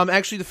Bucks.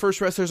 Actually, the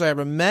first wrestlers I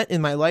ever met in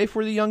my life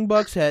were the Young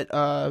Bucks at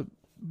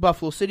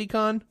Buffalo City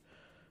Con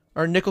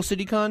or Nickel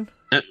City Con.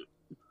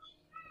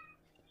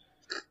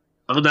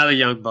 I'm not a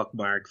Young Buck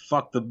mark.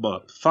 Fuck the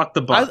Bucks. Fuck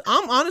the Bucks.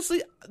 I'm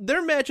honestly,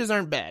 their matches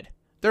aren't bad.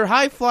 They're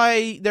high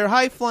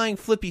flying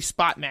flippy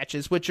spot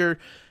matches, which are,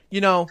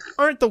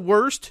 aren't the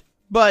worst,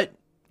 but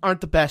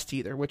aren't the best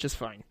either, which is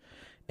fine.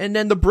 And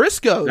then the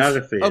Briscoes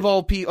of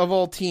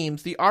all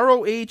teams, the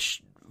ROH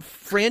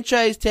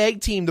franchise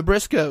tag team, the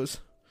Briscoes.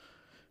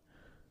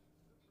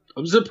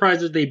 I'm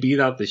surprised that they beat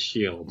out the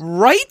Shield,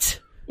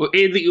 right? Well,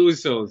 and the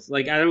Usos.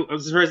 I'm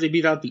surprised they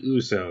beat out the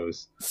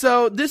Usos.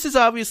 So this is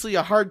obviously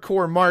a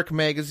hardcore Mark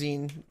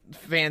magazine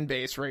fan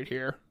base right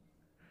here.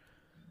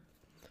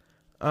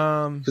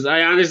 Because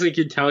I honestly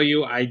can tell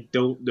you, I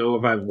don't know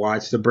if I've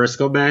watched a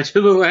Briscoe match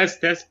in the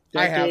last decade.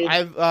 I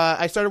have.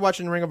 I started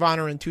watching Ring of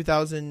Honor in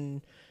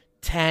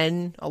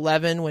 2010,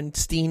 11 when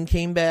Steen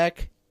came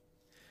back.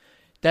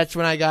 That's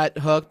when I got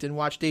hooked and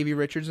watched Davey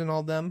Richards and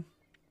all them.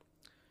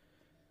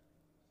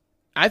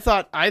 I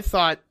thought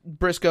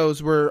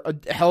Briscoes were a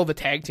hell of a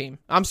tag team.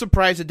 I'm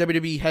surprised that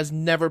WWE has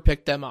never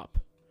picked them up.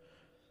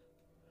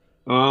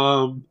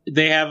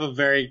 They have a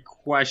very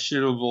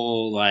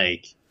questionable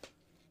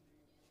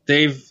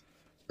they've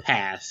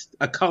passed.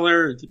 A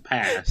color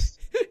passed.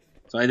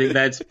 So I think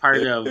that's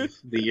part of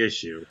the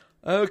issue.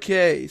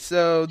 Okay,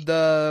 so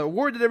the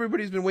award that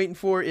everybody's been waiting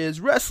for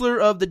is Wrestler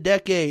of the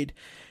Decade.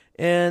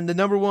 And the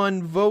number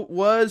one vote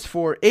was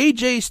for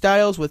AJ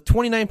Styles with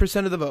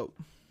 29% of the vote.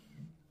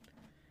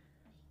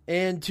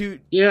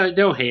 Yeah, I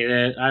don't hate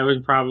it. I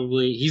would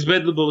probably... He's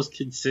been the most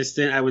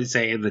consistent, I would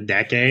say, in the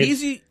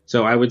decade.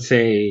 So I would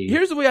say...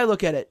 Here's the way I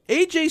look at it.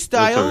 AJ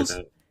Styles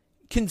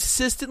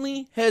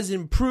consistently has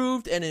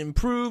improved and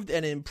improved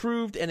and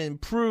improved and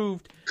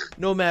improved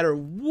no matter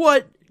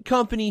what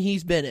company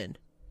he's been in.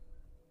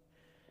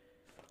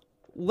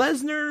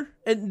 Lesnar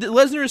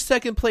is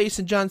second place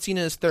and John Cena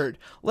is third.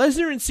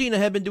 Lesnar and Cena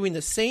have been doing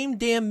the same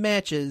damn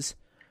matches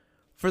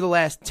for the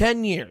last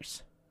 10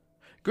 years.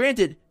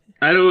 Granted,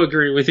 I don't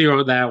agree with you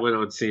on that one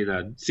on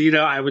Cena. Cena,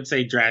 I would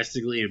say,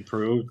 drastically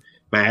improved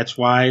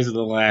match-wise in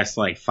the last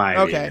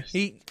 5 years.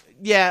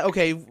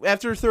 Okay.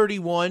 After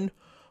 31,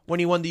 when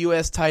he won the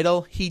U.S.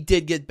 title, he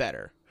did get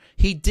better.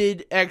 He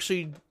did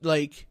actually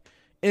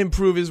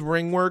improve his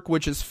ring work,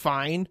 which is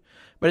fine.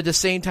 But at the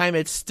same time,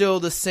 it's still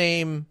the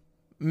same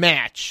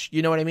match.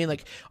 You know what I mean?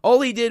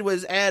 All he did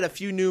was add a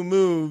few new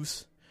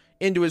moves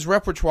into his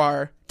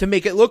repertoire to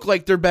make it look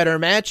like they're better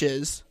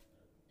matches.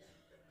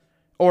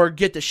 Or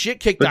get the shit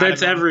kicked out of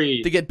him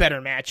to get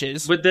better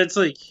matches. But that's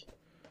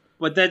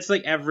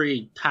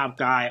every top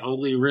guy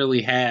only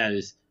really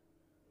has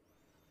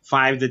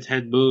 5 to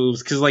 10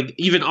 moves. Because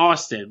even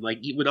Austin,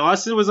 when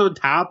Austin was on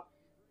top,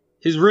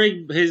 his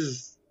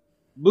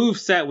move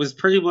set was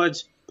pretty much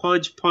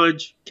punch,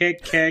 punch,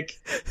 kick, kick,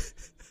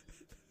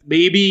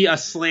 maybe a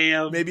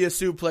slam, maybe a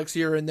suplex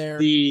here and there,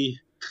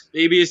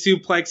 maybe a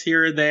suplex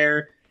here and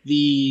there.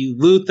 the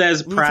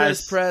Luthez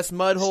Press,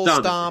 Mudhole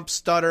Stomp,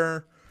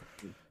 Stutter.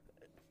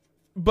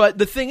 But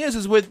the thing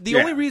is with the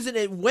only reason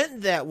it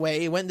went that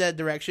way, it went that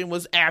direction,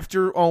 was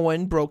after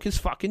Owen broke his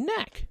fucking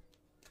neck.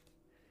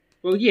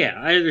 Well, yeah,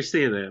 I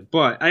understand that,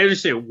 but I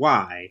understand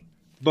why.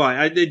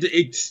 But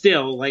it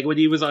still, like, when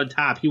he was on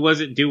top, he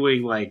wasn't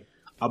doing, like,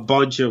 a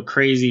bunch of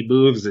crazy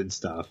moves and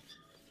stuff.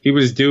 He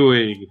was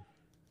doing,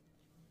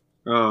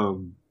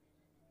 his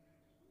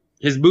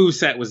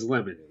moveset was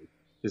limited,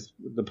 is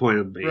the point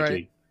I'm making.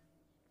 Right.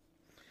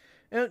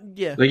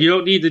 Yeah. Like, you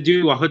don't need to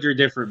do 100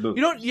 different moves.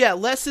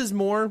 Less is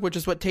more, which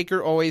is what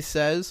Taker always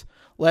says.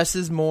 Less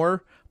is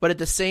more. But at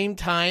the same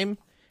time,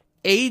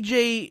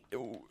 AJ,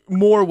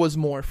 more was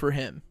more for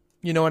him.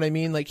 You know what I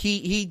mean? Like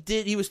he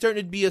was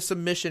starting to be a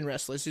submission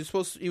wrestler.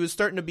 So he was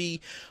starting to be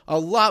a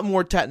lot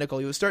more technical.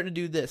 He was starting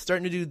to do this,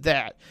 starting to do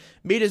that.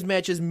 Made his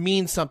matches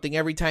mean something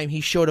every time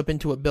he showed up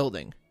into a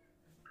building.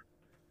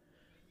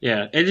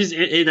 Yeah,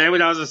 and I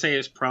would also say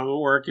his promo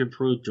work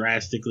improved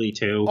drastically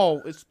too. Oh,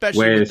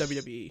 especially with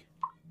WWE.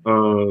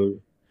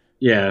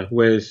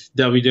 With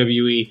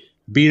WWE,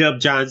 beat up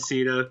John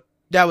Cena.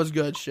 That was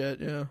good shit.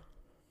 Yeah.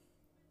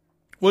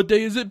 What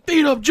day is it?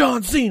 Beat up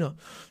John Cena.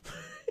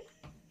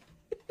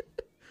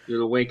 You're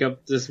gonna wake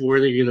up this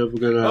morning and I'm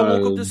gonna. I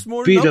woke up this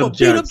morning. I'm gonna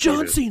beat up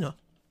John Cena.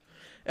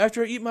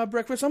 After I eat my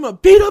breakfast, I'm gonna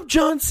beat up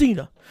John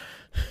Cena.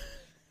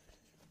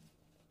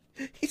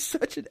 He's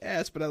such an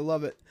ass, but I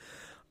love it.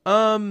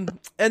 And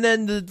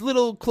then the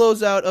little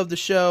closeout of the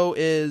show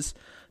is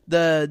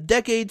the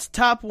decade's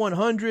top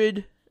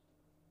 100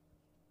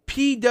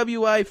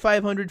 PWI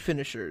 500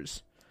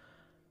 finishers.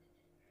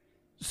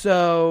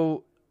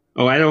 So.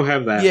 Oh, I don't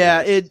have that.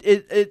 Yeah,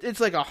 it's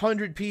like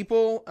 100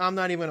 people. I'm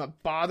not even gonna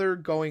bother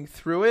going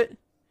through it,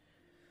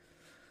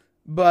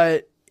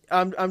 but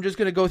I'm just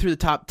gonna go through the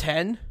top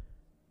 10,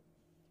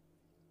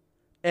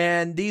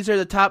 and these are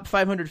the top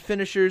 500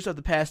 finishers of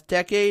the past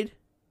decade.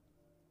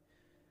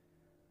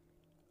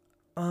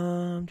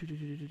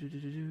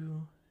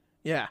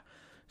 Yeah,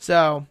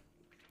 so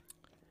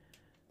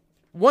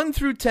 1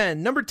 through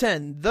 10. Number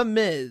 10, The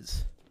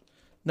Miz.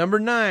 Number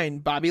 9,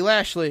 Bobby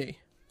Lashley.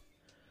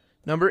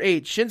 Number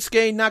 8,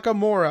 Shinsuke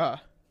Nakamura.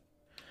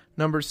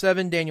 Number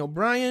 7, Daniel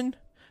Bryan.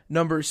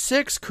 Number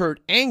 6, Kurt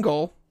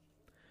Angle.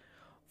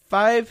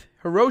 5,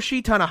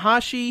 Hiroshi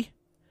Tanahashi.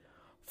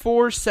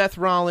 4, Seth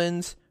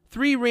Rollins.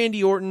 3,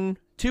 Randy Orton.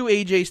 2,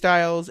 AJ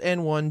Styles.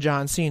 And 1,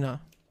 John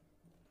Cena.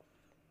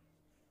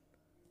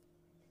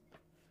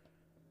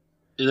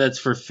 That's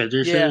for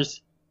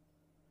finishers?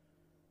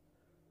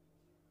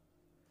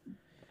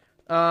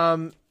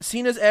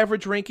 Cena's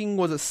average ranking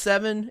was a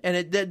 7,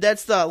 and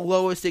that's the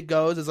lowest it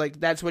goes. Is like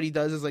that's what he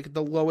does is like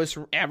the lowest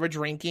average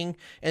ranking,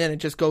 and then it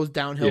just goes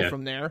downhill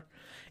from there.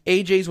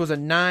 AJ's was a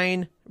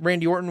 9,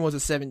 Randy Orton was a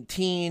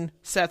 17,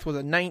 Seth was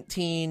a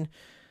 19,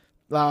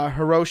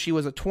 Hiroshi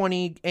was a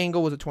 20,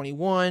 Angle was a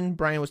 21,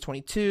 Bryan was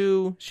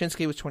 22,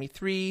 Shinsuke was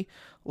 23,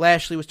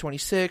 Lashley was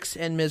 26,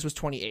 and Miz was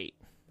 28.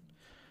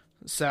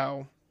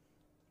 So,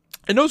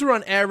 and those were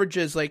on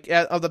averages like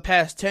of the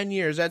past 10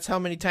 years. That's how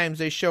many times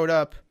they showed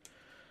up.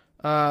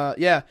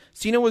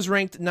 Cena was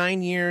ranked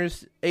 9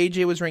 years,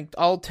 AJ was ranked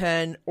all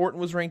 10, Orton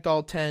was ranked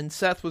all 10,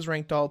 Seth was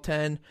ranked all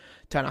 10,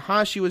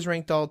 Tanahashi was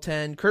ranked all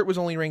 10, Kurt was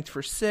only ranked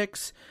for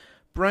 6,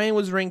 Bryan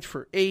was ranked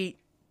for 8,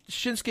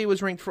 Shinsuke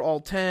was ranked for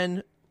all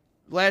 10,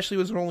 Lashley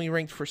was only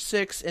ranked for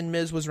 6, and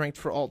Miz was ranked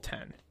for all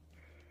 10.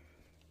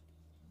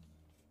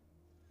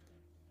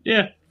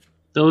 Yeah,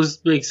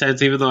 those make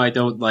sense, even though I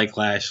don't like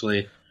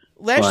Lashley.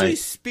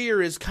 Lashley's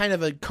spear is kind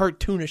of a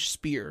cartoonish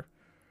spear.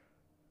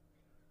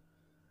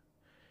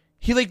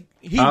 He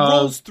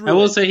rolls through. I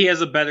will say he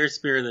has a better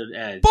spear than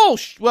Edge.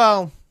 Bullshit.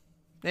 Well,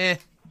 eh.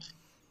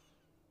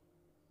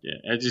 Yeah,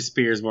 Edge's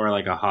spear is more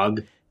like a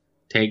hug.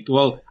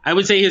 Well, I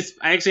would say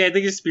I think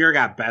his spear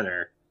got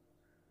better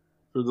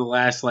from the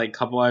last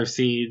couple I've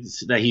seen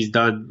that he's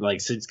done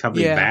since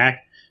coming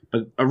back.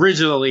 But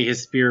originally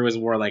his spear was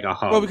more like a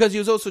hug. Well, because he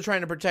was also trying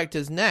to protect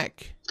his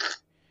neck.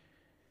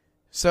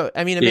 So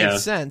I mean, it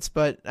makes sense.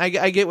 But I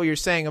get what you're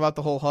saying about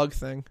the whole hug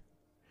thing.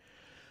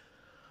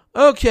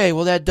 Okay,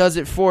 well, that does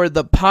it for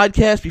the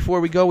podcast. Before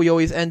we go, we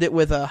always end it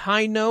with a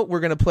high note. We're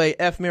going to play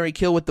F, Marry,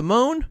 Kill with the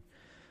Moan.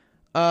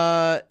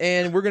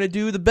 And we're going to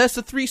do the best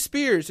of 3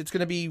 spears. It's going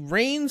to be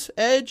Reigns,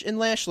 Edge, and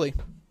Lashley.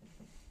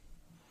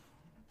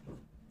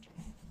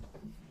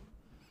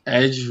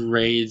 Edge,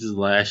 Reigns, and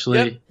Lashley?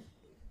 Yep.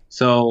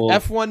 So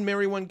F1,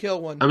 marry 1, kill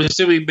 1. I'm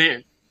assuming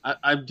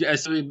I'm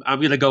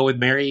going to go with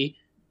marry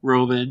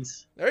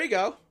Romans. There you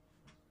go.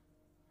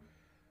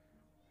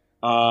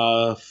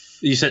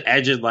 You said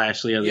Edge and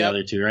Lashley are the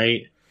other 2,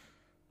 right?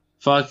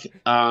 Fuck,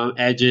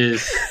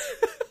 Edge's,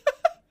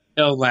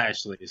 kill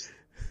Lashley's.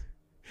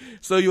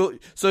 So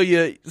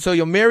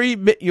you'll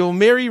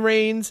marry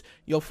Reigns,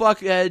 you'll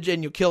fuck Edge,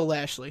 and you'll kill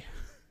Lashley.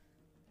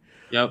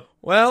 Yep.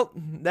 Well,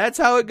 that's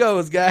how it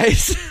goes,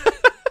 guys.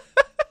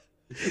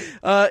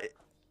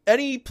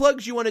 Any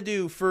plugs you want to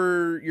do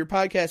for your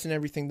podcast and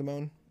everything,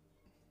 Damone?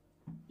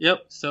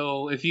 Yep.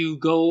 So if you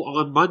go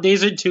on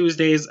Mondays and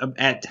Tuesdays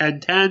at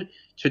 10:10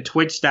 to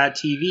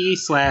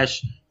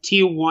twitch.tv/FMARYKILL,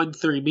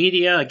 T13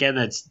 Media. Again,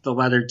 that's the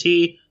letter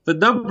T, the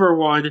number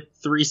 1,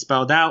 3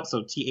 spelled out,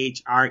 so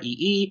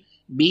THREE,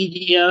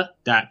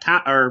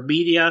 media.com, or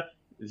media,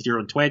 if you're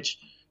on Twitch.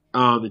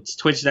 It's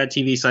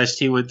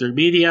twitch.tv/T13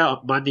 Media,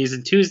 Mondays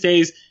and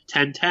Tuesdays,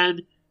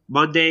 10:10.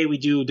 Monday, we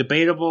do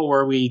Debatable,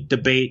 where we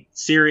debate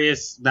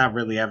serious, not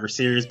really ever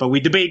serious, but we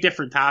debate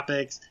different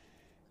topics.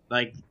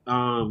 Like,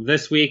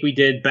 this week we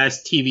did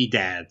best TV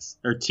dads,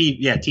 or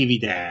TV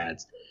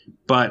dads.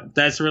 But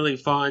that's really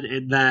fun.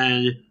 And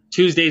then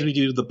Tuesdays we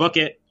do the Book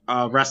It,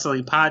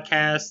 wrestling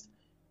podcast.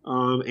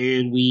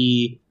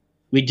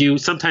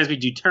 And sometimes we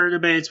do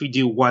tournaments, we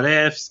do what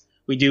ifs.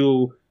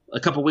 A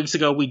couple weeks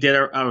ago we did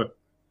a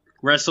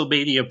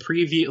WrestleMania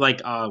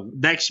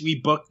preview, we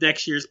booked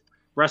next year's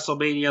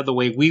WrestleMania the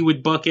way we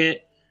would book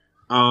it.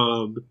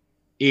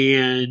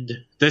 And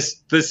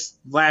this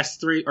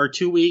last 3 or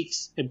 2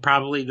 weeks, and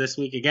probably this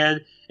week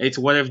again, it's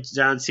what if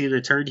John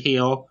Cena turned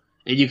heel.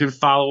 And you can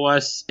follow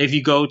us if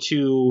you go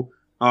to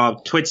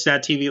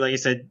twitch.tv, like I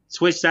said,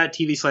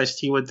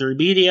 twitch.tv/T13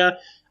 Media.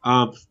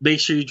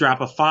 Make sure you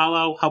drop a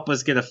follow, help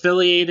us get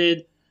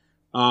affiliated.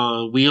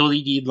 We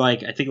only need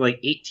I think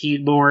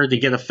 18 more to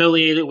get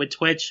affiliated with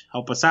Twitch.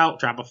 Help us out,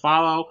 drop a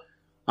follow.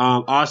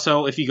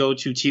 Also, if you go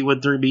to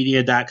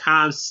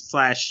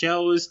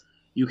T13media.com/shows,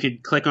 you can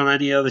click on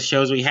any of the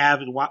shows we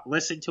have and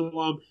listen to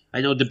them. I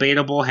know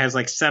Debatable has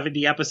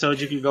 70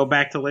 episodes you can go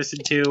back to listen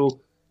to.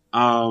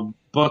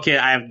 Book It,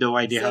 I have no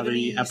idea how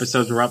many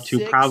episodes we're up to.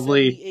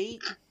 Probably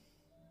 78?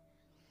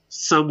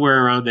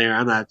 Somewhere around there.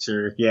 I'm not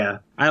sure. Yeah,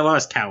 I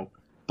lost count.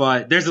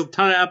 But there's a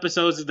ton of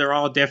episodes and they're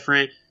all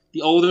different.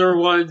 The older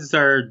ones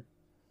they're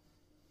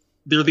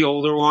the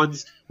older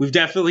ones. We've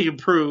definitely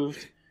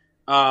improved.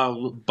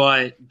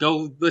 But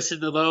go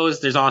listen to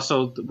those. We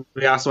also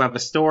have a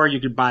store. You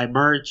can buy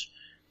merch.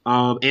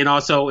 And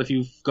also if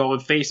you go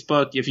on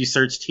Facebook, if you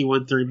search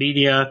T13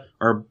 Media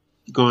or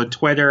go on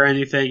Twitter or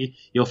anything,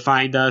 you'll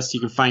find us. You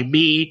can find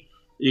me.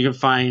 You can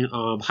find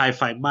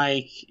Hi-Fi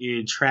Mike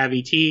and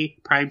Travie T,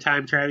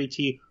 Primetime Travie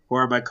T, who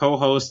are my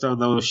co-hosts on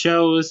those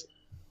shows.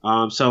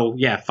 So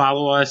yeah,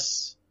 follow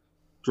us.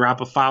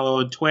 Drop a follow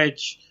on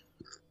Twitch.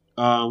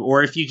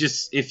 Or if you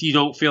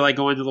don't feel like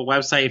going to the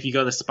website, if you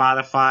go to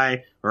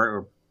Spotify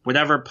or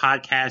whatever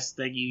podcast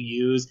thing you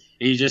use,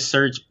 and you just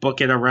search Book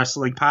It, a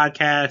Wrestling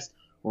Podcast,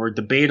 or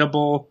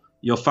Debatable,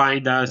 you'll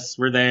find us.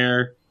 We're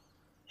there.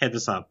 Hit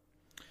us up.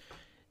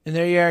 And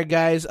there you are,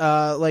 guys.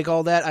 Like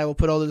all that, I will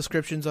put all the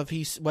descriptions of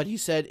what he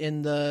said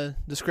in the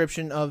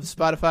description of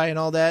Spotify and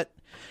all that.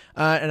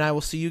 And I will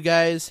see you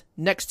guys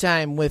next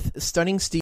time with Stunning Steve.